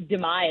Chiefs'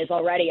 demise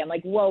already, I'm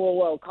like,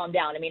 whoa, calm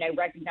down. I mean, I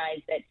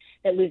recognize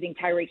that losing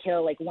Tyreek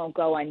Hill won't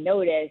go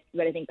unnoticed,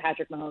 but I think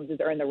Patrick Mahomes has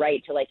earned the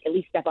right to at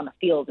least step on the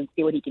field and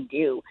see what he can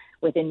do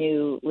with a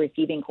new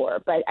receiving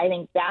core. But I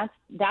think that's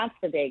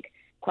the big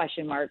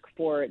question mark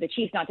for the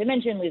Chiefs, not to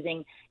mention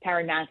losing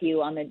Tyrann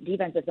Mathieu on the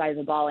defensive side of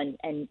the ball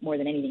and more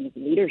than anything his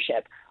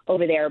leadership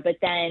over there. But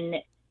then,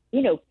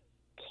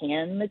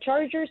 can the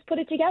Chargers put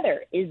it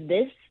together? Is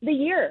this the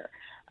year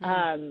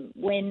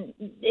when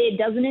it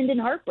doesn't end in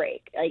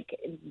heartbreak?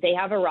 They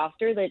have a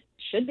roster that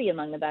should be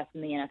among the best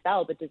in the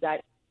NFL, but does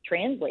that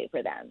translate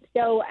for them?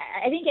 So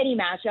I think any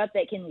matchup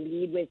that can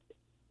lead with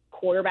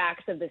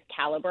quarterbacks of this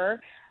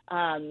caliber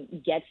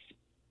gets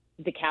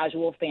the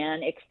casual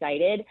fan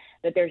excited.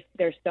 But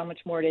there's so much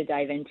more to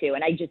dive into,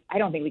 and I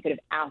don't think we could have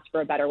asked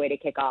for a better way to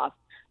kick off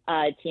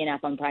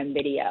TNF on Prime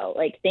Video.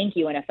 Thank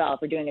you, NFL,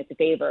 for doing us a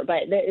favor.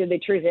 But the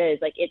truth is,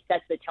 it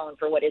sets the tone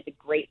for what is a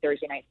great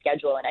Thursday night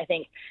schedule. And I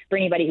think for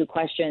anybody who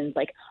questions,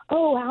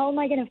 how am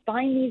I going to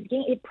find these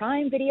games?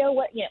 Prime Video?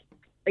 What?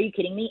 Are you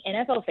kidding me?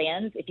 NFL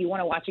fans, if you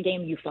want to watch a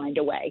game, you find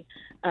a way.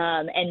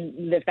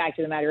 And the fact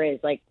of the matter is,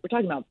 we're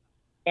talking about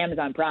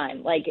Amazon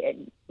Prime.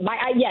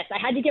 Yes, I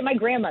had to get my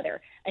grandmother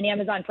an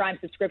Amazon Prime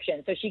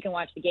subscription so she can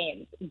watch the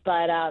games.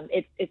 But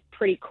it's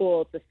pretty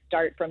cool to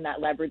start from that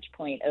leverage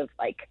point of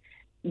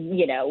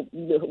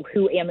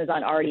who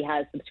Amazon already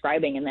has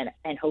subscribing,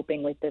 and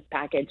hoping with this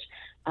package,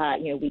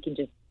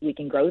 we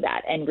can grow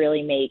that and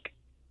really make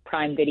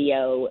Prime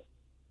Video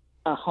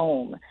a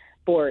home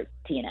for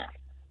TNF.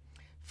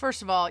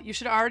 First of all, you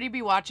should already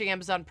be watching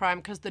Amazon Prime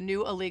because the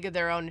new A League of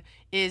Their Own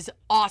is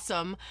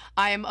awesome.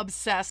 I am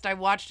obsessed. I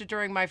watched it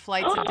during my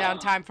flights and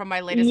downtime from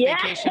my latest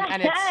vacation,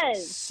 and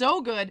it's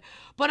so good.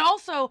 But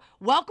also,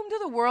 welcome to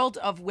the world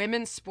of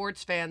women's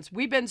sports fans.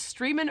 We've been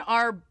streaming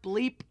our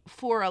bleep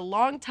for a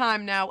long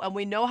time now, and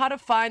we know how to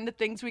find the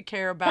things we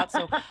care about.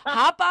 So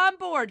hop on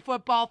board,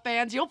 football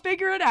fans. You'll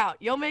figure it out.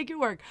 You'll make it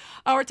work.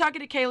 We're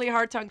talking to Kaylee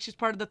Hartung. She's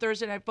part of the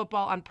Thursday Night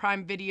Football on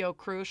Prime Video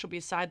crew. She'll be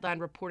sideline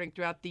reporting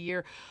throughout the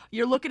year.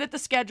 You're looking at the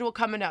schedule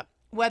coming up,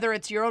 whether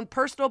it's your own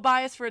personal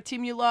bias for a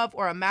team you love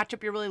or a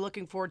matchup you're really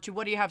looking forward to.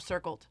 What do you have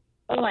circled?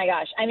 Oh my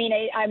gosh. I mean,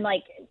 I'm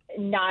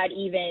not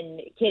even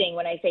kidding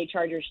when I say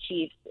Chargers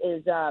Chiefs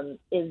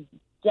is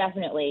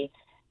definitely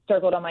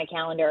circled on my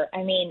calendar.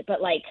 I mean, but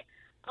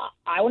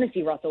I want to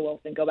see Russell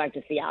Wilson go back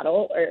to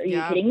Seattle. Are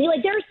you kidding me?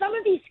 There are some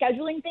of these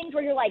scheduling things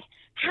where you're like,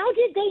 how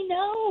did they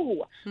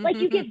know?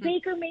 You get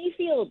Baker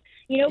Mayfield,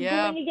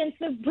 going against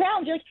the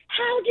Browns. You're like,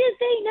 how did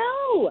they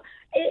know?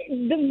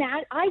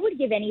 I would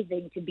give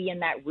anything to be in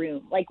that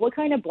room. What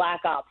kind of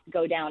black ops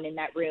go down in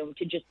that room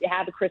to just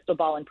have a crystal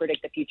ball and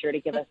predict the future to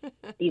give us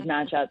these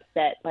matchups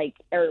that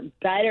are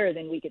better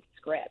than we could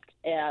script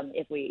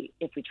if we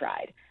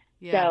tried.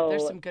 Yeah, so,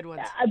 there's some good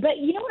ones. But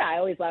you know what I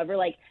always love are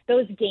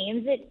those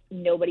games that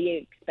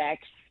nobody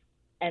expects,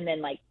 and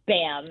then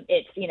bam,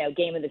 it's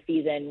game of the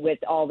season with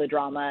all the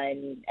drama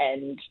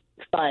and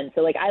fun.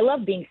 So I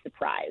love being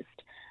surprised,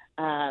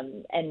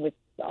 and with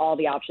all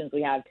the options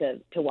we have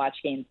to watch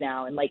games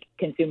now and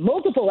consume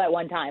multiple at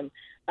one time,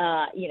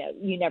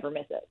 you never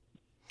miss it.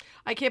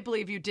 I can't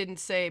believe you didn't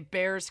say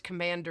Bears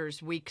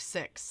Commanders Week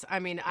 6. I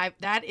mean,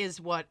 that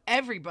is what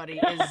everybody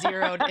is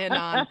zeroed in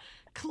on.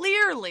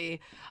 Clearly,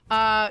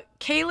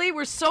 Kaylee,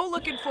 we're so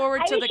looking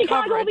forward to the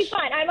Chicago coverage. Will be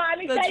fun. I'm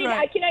excited. That's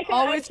right. Can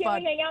always we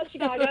fun. hang out in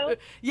Chicago?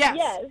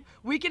 Yes,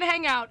 we can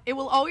hang out. It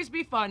will always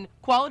be fun.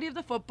 Quality of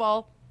the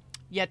football,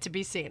 yet to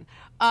be seen.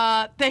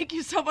 Thank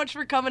you so much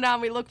for coming on.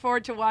 We look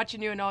forward to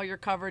watching you and all your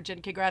coverage,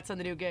 and congrats on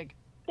the new gig.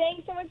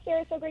 Thanks so much,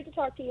 Sarah. So great to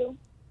talk to you.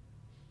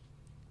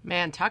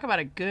 Man, talk about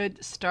a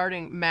good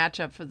starting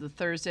matchup for the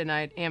Thursday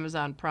night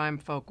Amazon Prime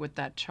folk with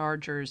that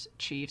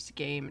Chargers-Chiefs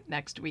game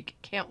next week.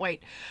 Can't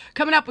wait.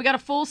 Coming up, we got a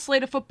full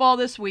slate of football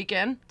this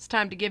weekend. It's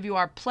time to give you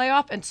our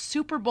playoff and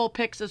Super Bowl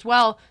picks as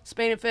well.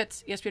 Spain and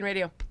Fitz, ESPN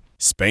Radio.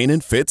 Spain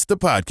and Fitz, the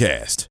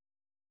podcast.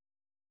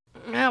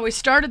 Yeah, we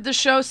started the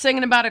show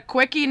singing about a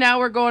quickie. Now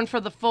we're going for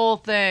the full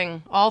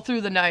thing all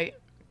through the night.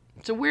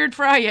 It's a weird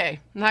Friday.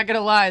 I'm not going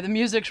to lie. The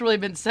music's really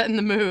been setting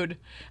the mood.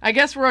 I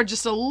guess we're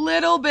just a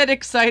little bit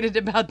excited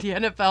about the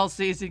NFL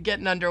season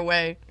getting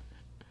underway.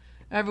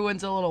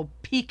 Everyone's a little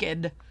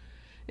peaked.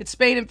 It's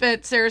Spain and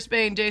Fitz, Sarah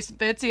Spain, Jason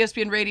Fitz,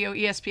 ESPN Radio,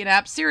 ESPN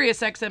app,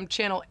 Sirius XM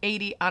Channel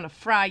 80 on a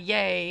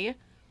Friday.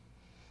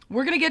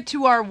 We're going to get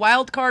to our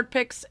wild card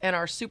picks and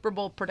our Super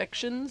Bowl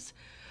predictions.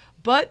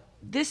 But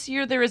this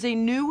year there is a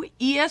new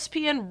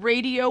ESPN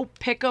Radio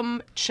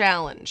Pick'em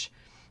Challenge.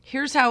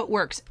 Here's how it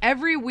works.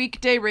 Every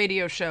weekday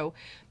radio show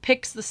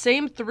picks the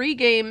same 3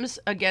 games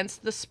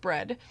against the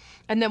spread,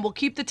 and then we'll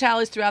keep the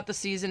tallies throughout the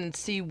season and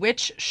see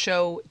which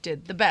show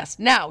did the best.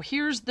 Now,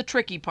 here's the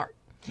tricky part.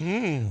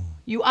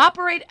 You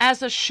operate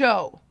as a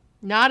show,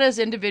 not as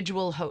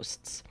individual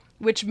hosts,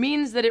 which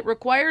means that it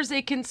requires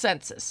a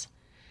consensus.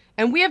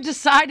 And we have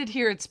decided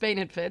here at Spain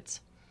and Fitz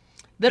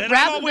that then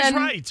rather I'm always than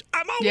right.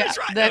 I'm always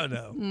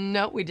right.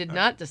 No, we did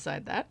not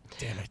decide that.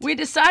 Damn it. We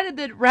decided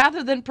that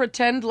rather than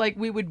pretend like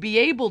we would be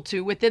able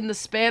to, within the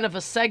span of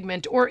a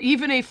segment or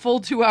even a full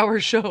 2-hour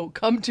show,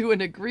 come to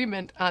an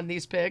agreement on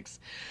these picks,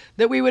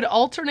 that we would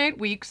alternate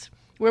weeks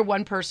where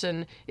one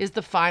person is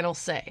the final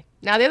say.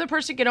 Now, the other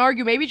person can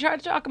argue, maybe try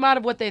to talk them out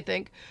of what they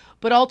think,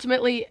 but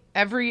ultimately,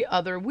 every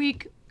other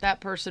week, that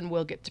person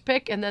will get to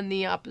pick, and then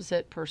the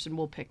opposite person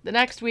will pick the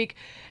next week.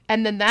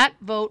 And then that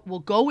vote will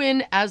go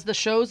in as the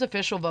show's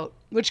official vote,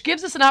 which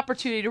gives us an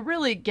opportunity to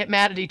really get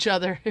mad at each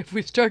other if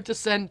we start to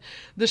send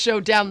the show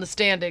down the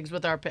standings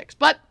with our picks.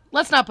 But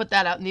let's not put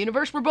that out in the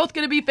universe. We're both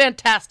going to be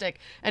fantastic.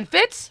 And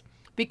Fitz,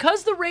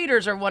 because the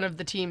Raiders are one of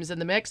the teams in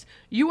the mix,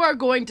 you are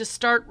going to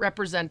start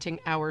representing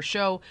our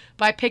show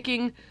by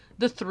picking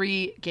the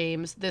 3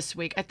 games this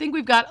week. I think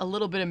we've got a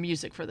little bit of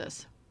music for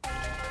this.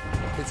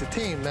 It's a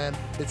team, man.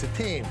 It's a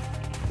team.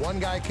 One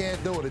guy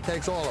can't do it. It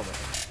takes all of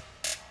us.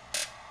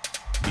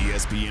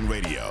 ESPN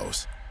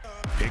Radio's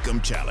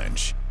Pick'em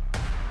Challenge.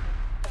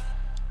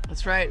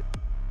 That's right.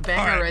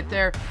 Banger right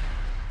there.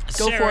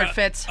 Go Sarah, for it,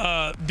 Fitz.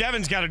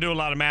 Devin's got to do a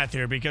lot of math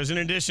here because in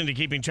addition to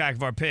keeping track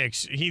of our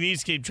picks, he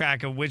needs to keep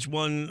track of which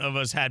one of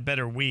us had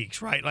better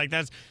weeks, right? Like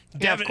that's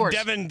Devin. Yeah, of course.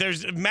 Devin,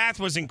 math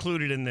was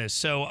included in this,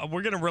 so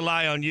we're going to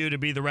rely on you to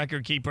be the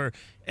record keeper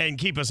and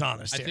keep us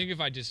honest. I here. think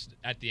if I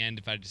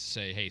just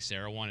say, hey,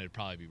 Sarah won, it'd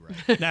probably be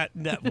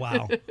right.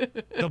 Wow,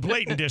 the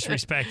blatant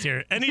disrespect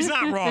here, and he's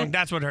not wrong.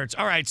 That's what hurts.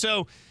 All right,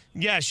 so.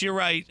 Yes, you're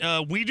right.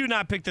 We do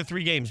not pick the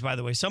 3 games, by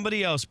the way.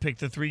 Somebody else picked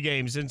the 3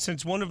 games. And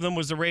since one of them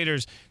was the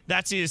Raiders,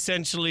 that's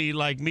essentially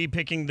like me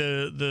picking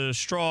the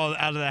straw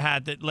out of the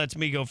hat that lets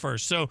me go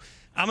first. So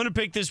I'm going to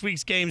pick this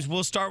week's games.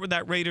 We'll start with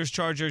that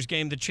Raiders-Chargers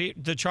game.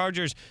 The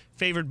Chargers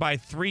favored by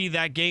 3.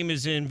 That game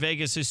is in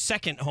Vegas'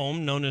 second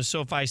home, known as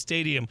SoFi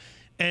Stadium.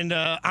 And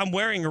I'm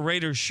wearing a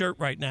Raiders shirt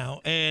right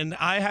now. And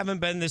I haven't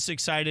been this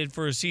excited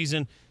for a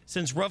season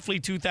since roughly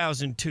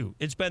 2002.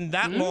 It's been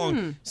that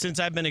long since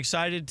I've been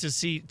excited to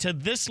see to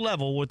this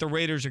level what the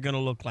Raiders are going to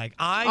look like.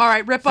 All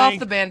right, rip off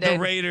the Band-Aid. The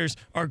Raiders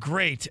are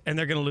great, and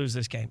they're going to lose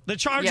this game. The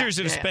Chargers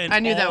have spent I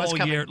knew all that was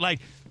coming. year.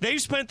 Like,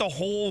 they've spent the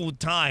whole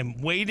time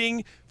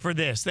waiting for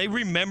this. They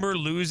remember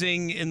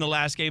losing in the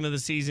last game of the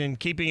season,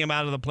 keeping him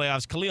out of the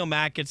playoffs. Khalil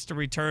Mack gets to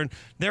return.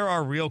 There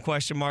are real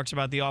question marks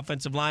about the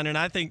offensive line, and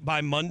I think by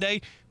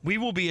Monday, we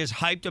will be as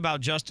hyped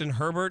about Justin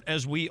Herbert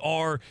as we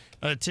are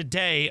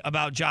today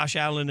about Josh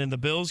Allen and the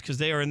Bills because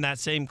they are in that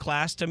same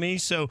class to me.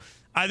 So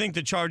I think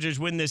the Chargers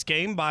win this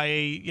game by,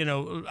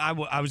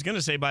 I was going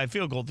to say by a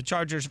field goal. The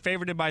Chargers are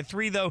favored by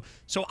 3, though.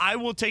 So I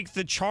will take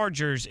the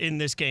Chargers in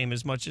this game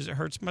as much as it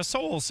hurts my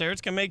soul, Sarah. It's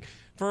going to make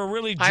for a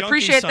really junky I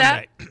appreciate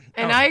Sunday. that,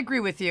 and I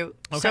agree with you.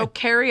 Okay. So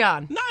carry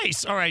on.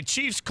 Nice. All right,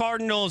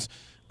 Chiefs-Cardinals.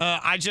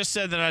 I just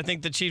said that I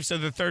think the Chiefs are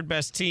the 3rd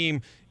best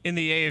team in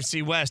the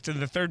AFC West, and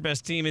the 3rd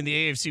best team in the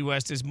AFC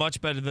West is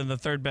much better than the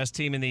 3rd best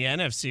team in the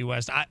NFC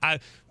West. I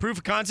proof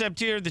of concept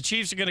here, the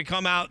Chiefs are going to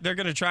come out. They're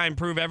going to try and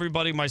prove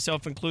everybody,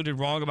 myself included,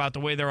 wrong about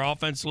the way their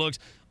offense looks.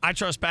 I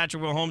trust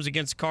Patrick Mahomes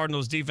against the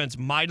Cardinals defense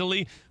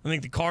mightily. I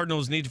think the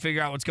Cardinals need to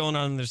figure out what's going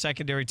on in their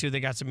secondary, too. They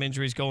got some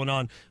injuries going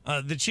on.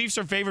 The Chiefs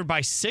are favored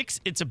by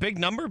 6. It's a big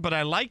number, but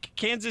I like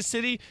Kansas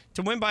City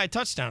to win by a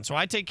touchdown. So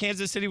I take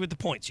Kansas City with the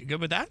points. You good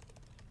with that?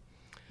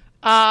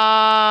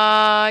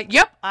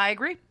 Yep, I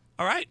agree.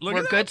 All right,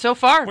 we're good so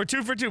far. We're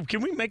 2 for 2.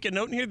 Can we make a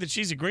note in here that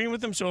she's agreeing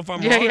with him? So if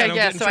I'm wrong, I don't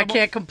get in so trouble? I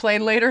can't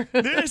complain later.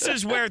 This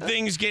is where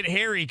things get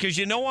hairy because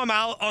I'm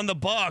out on the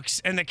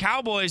Bucs and the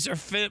Cowboys are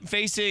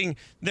facing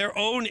their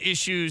own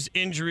issues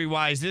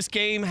injury-wise. This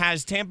game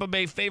has Tampa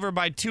Bay favored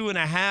by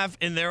 2.5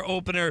 in their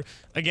opener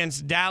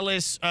against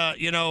Dallas.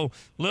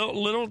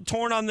 Little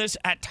torn on this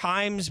at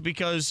times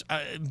because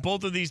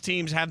both of these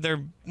teams have their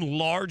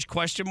large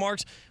question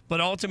marks. But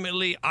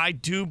ultimately, I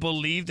do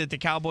believe that the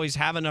Cowboys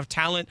have enough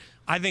talent.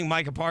 I think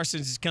Micah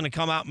Parsons is going to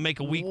come out and make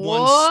a Week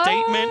 1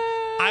 statement.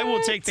 I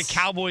will take the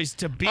Cowboys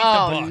to beat the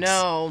Bucs.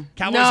 No.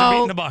 Cowboys are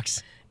beating the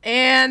Bucs.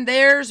 And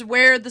there's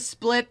where the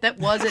split that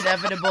was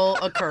inevitable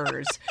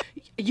occurs.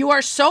 You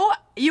are so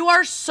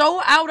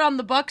out on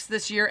the Bucs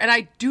this year, and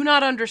I do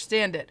not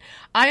understand it.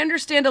 I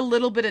understand a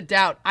little bit of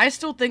doubt. I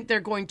still think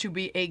they're going to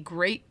be a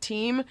great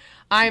team.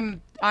 I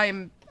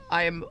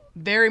am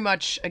very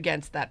much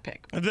against that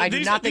pick. I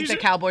do not think the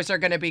Cowboys are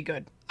going to be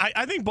good.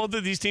 I think both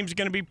of these teams are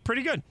going to be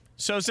pretty good.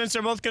 So since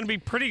they're both going to be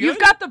pretty good. You've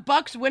got the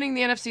Bucs winning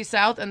the NFC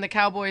South and the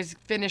Cowboys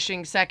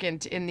finishing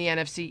second in the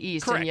NFC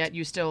East. Correct. And yet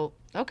you still...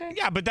 Okay.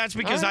 Yeah, but that's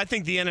because I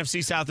think the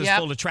NFC South is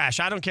full of trash.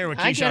 I don't care what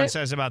Keyshawn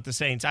says about the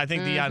Saints. I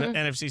think the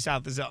NFC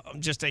South is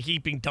just a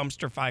heaping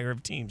dumpster fire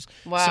of teams.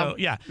 Wow. So,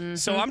 yeah.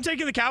 So I'm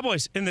taking the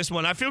Cowboys in this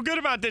one. I feel good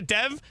about that.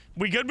 Dev,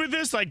 we good with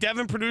this? Like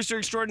Devin, producer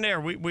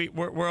extraordinaire,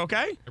 we're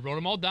okay? I wrote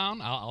them all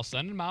down. I'll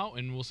send them out,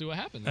 and we'll see what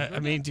happens.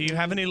 Do you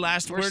have any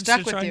last words?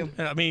 Stuck with you.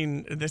 I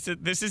mean, this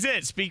is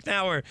it. Speak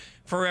now or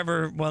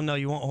forever. Well, no,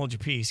 you won't hold your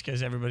peace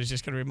because everybody's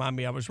just going to remind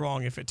me I was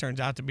wrong if it turns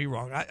out to be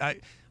wrong.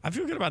 I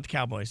feel good about the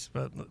Cowboys,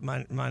 but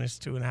minus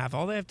 2.5.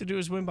 All they have to do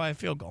is win by a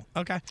field goal.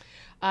 Okay.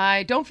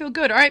 I don't feel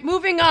good. All right,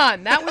 moving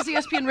on. That was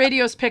ESPN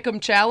Radio's Pick'em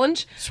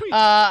Challenge. Sweet.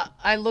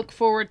 I look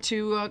forward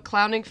to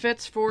clowning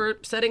Fitz for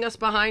setting us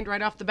behind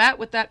right off the bat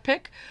with that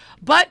pick.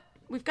 But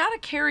we've got to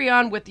carry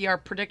on with our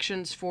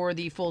predictions for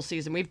the full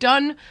season. We've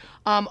done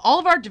all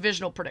of our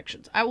divisional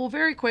predictions. I will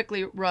very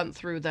quickly run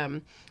through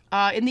them.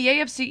 In the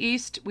AFC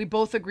East, we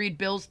both agreed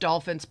Bills,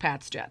 Dolphins,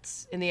 Pats,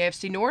 Jets. In the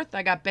AFC North,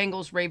 I got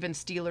Bengals,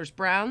 Ravens, Steelers,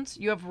 Browns.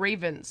 You have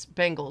Ravens,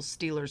 Bengals,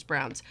 Steelers,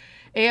 Browns.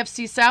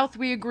 AFC South,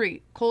 we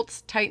agree.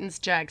 Colts, Titans,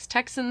 Jags,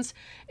 Texans.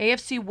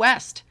 AFC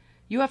West,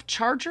 you have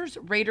Chargers,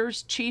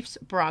 Raiders, Chiefs,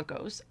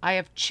 Broncos. I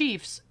have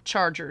Chiefs,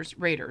 Chargers,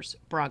 Raiders,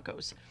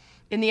 Broncos.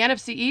 In the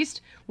NFC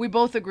East, we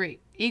both agree.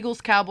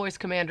 Eagles, Cowboys,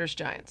 Commanders,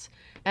 Giants.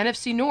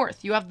 NFC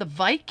North, you have the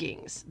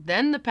Vikings,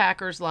 then the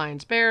Packers,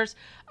 Lions, Bears.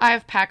 I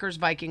have Packers,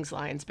 Vikings,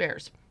 Lions,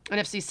 Bears.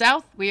 NFC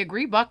South, we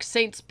agree. Bucks,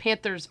 Saints,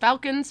 Panthers,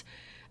 Falcons.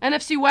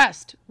 NFC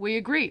West, we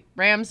agree.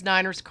 Rams,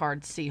 Niners,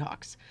 Cards,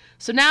 Seahawks.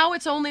 So now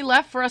it's only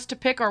left for us to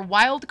pick our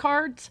wild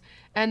cards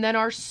and then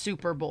our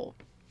Super Bowl.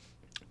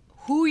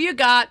 Who you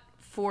got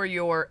for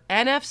your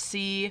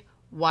NFC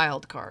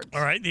wild cards?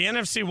 All right, the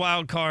NFC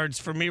wild cards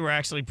for me were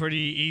actually pretty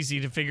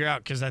easy to figure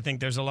out because I think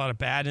there's a lot of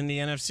bad in the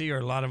NFC or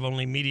a lot of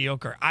only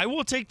mediocre. I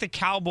will take the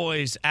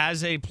Cowboys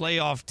as a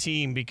playoff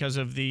team because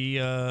of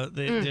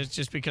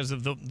just because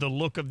of the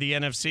look of the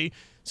NFC.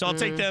 So I'll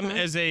take them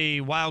as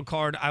a wild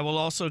card. I will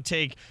also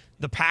take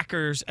the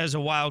Packers as a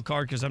wild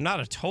card because I'm not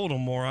a total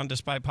moron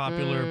despite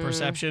popular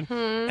perception.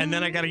 And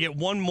then I got to get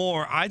one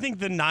more. I think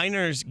the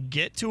Niners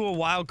get to a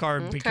wild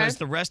card because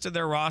the rest of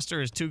their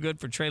roster is too good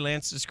for Trey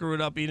Lance to screw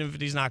it up even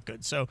if he's not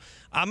good. So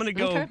I'm going to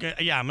go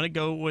I'm going to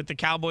go with the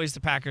Cowboys,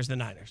 the Packers, the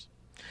Niners.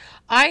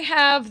 I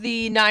have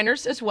the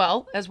Niners as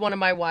well as one of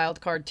my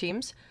wild card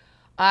teams.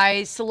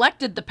 I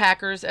selected the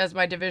Packers as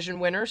my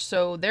division winner,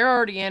 so they're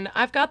already in.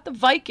 I've got the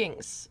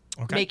Vikings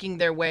making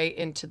their way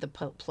into the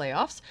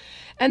playoffs.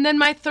 And then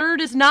my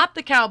third is not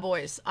the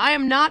Cowboys. I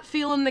am not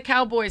feeling the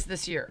Cowboys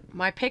this year.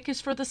 My pick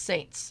is for the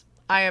Saints.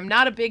 I am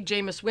not a big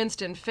Jameis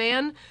Winston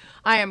fan.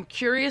 I am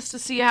curious to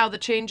see how the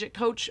change at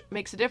coach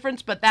makes a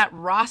difference, but that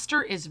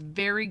roster is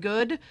very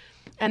good,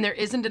 and there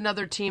isn't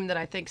another team that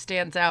I think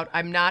stands out.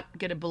 I'm not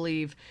going to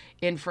believe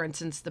in, for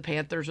instance, the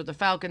Panthers or the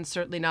Falcons,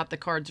 certainly not the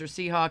Cards or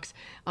Seahawks,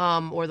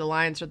 or the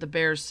Lions or the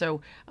Bears.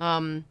 So,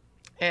 and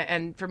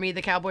for me,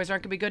 the Cowboys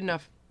aren't going to be good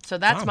enough. So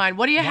that's mine.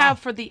 What do you have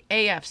for the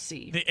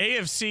AFC? The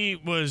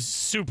AFC was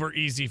super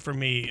easy for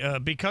me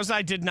because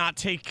I did not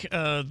take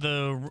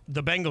the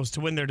Bengals to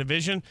win their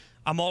division.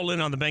 I'm all in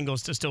on the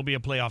Bengals to still be a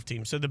playoff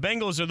team. So the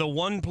Bengals are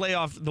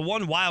the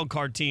one wild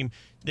card team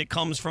that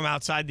comes from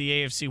outside the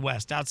AFC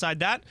West. Outside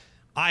that,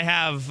 I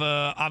have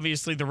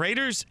obviously the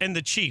Raiders and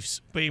the Chiefs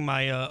being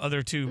my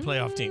other two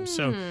playoff teams.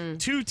 So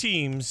two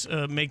teams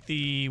make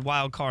the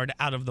wild card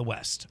out of the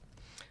West.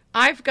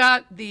 I've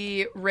got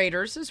the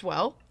Raiders as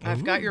well.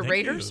 I've got your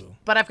Raiders,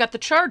 but I've got the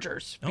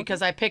Chargers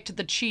because I picked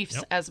the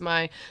Chiefs as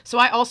my. So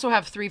I also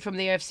have three from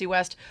the AFC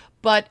West,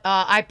 but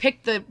I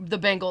picked the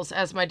Bengals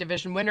as my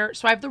division winner.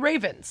 So I have the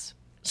Ravens.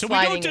 So we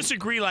don't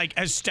disagree, like,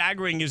 as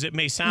staggering as it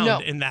may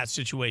sound in that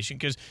situation,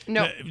 because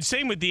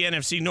same with the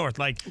NFC North.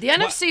 Like the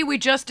NFC, we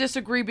just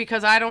disagree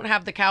because I don't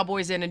have the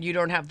Cowboys in and you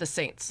don't have the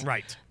Saints.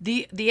 Right.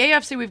 The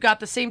AFC, we've got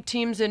the same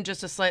teams in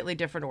just a slightly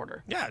different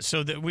order. Yeah,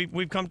 so that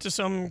we've come to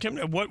some.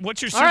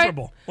 What's your Super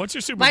Bowl? What's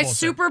your Super Bowl? My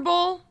Super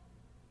Bowl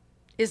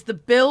is the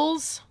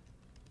Bills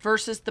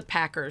versus the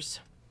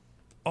Packers.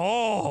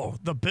 Oh,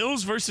 the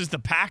Bills versus the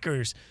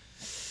Packers.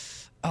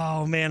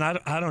 Oh, man,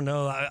 I don't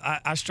know.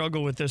 I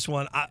struggle with this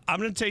one. I'm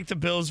going to take the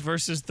Bills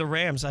versus the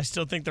Rams. I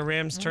still think the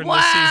Rams turn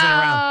this season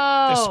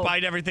around,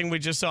 despite everything we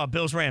just saw.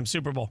 Bills-Rams,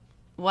 Super Bowl.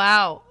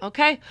 Wow.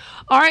 Okay.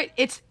 All right.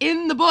 It's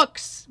in the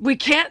books. We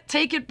can't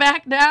take it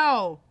back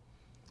now.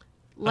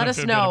 Let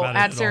us know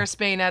at Sarah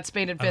Spain, at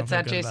Spain and Fitz,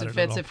 at Jason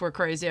Fitz if we're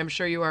crazy. I'm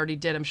sure you already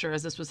did. I'm sure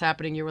as this was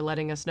happening, you were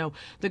letting us know.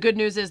 The good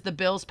news is the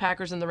Bills,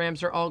 Packers, and the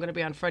Rams are all going to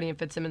be on Freddie and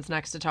Fitzsimmons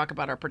next to talk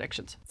about our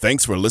predictions.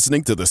 Thanks for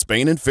listening to the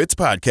Spain and Fitz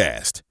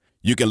podcast.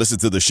 You can listen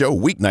to the show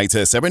weeknights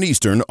at 7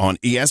 Eastern on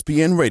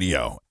ESPN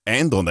Radio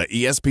and on the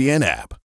ESPN app.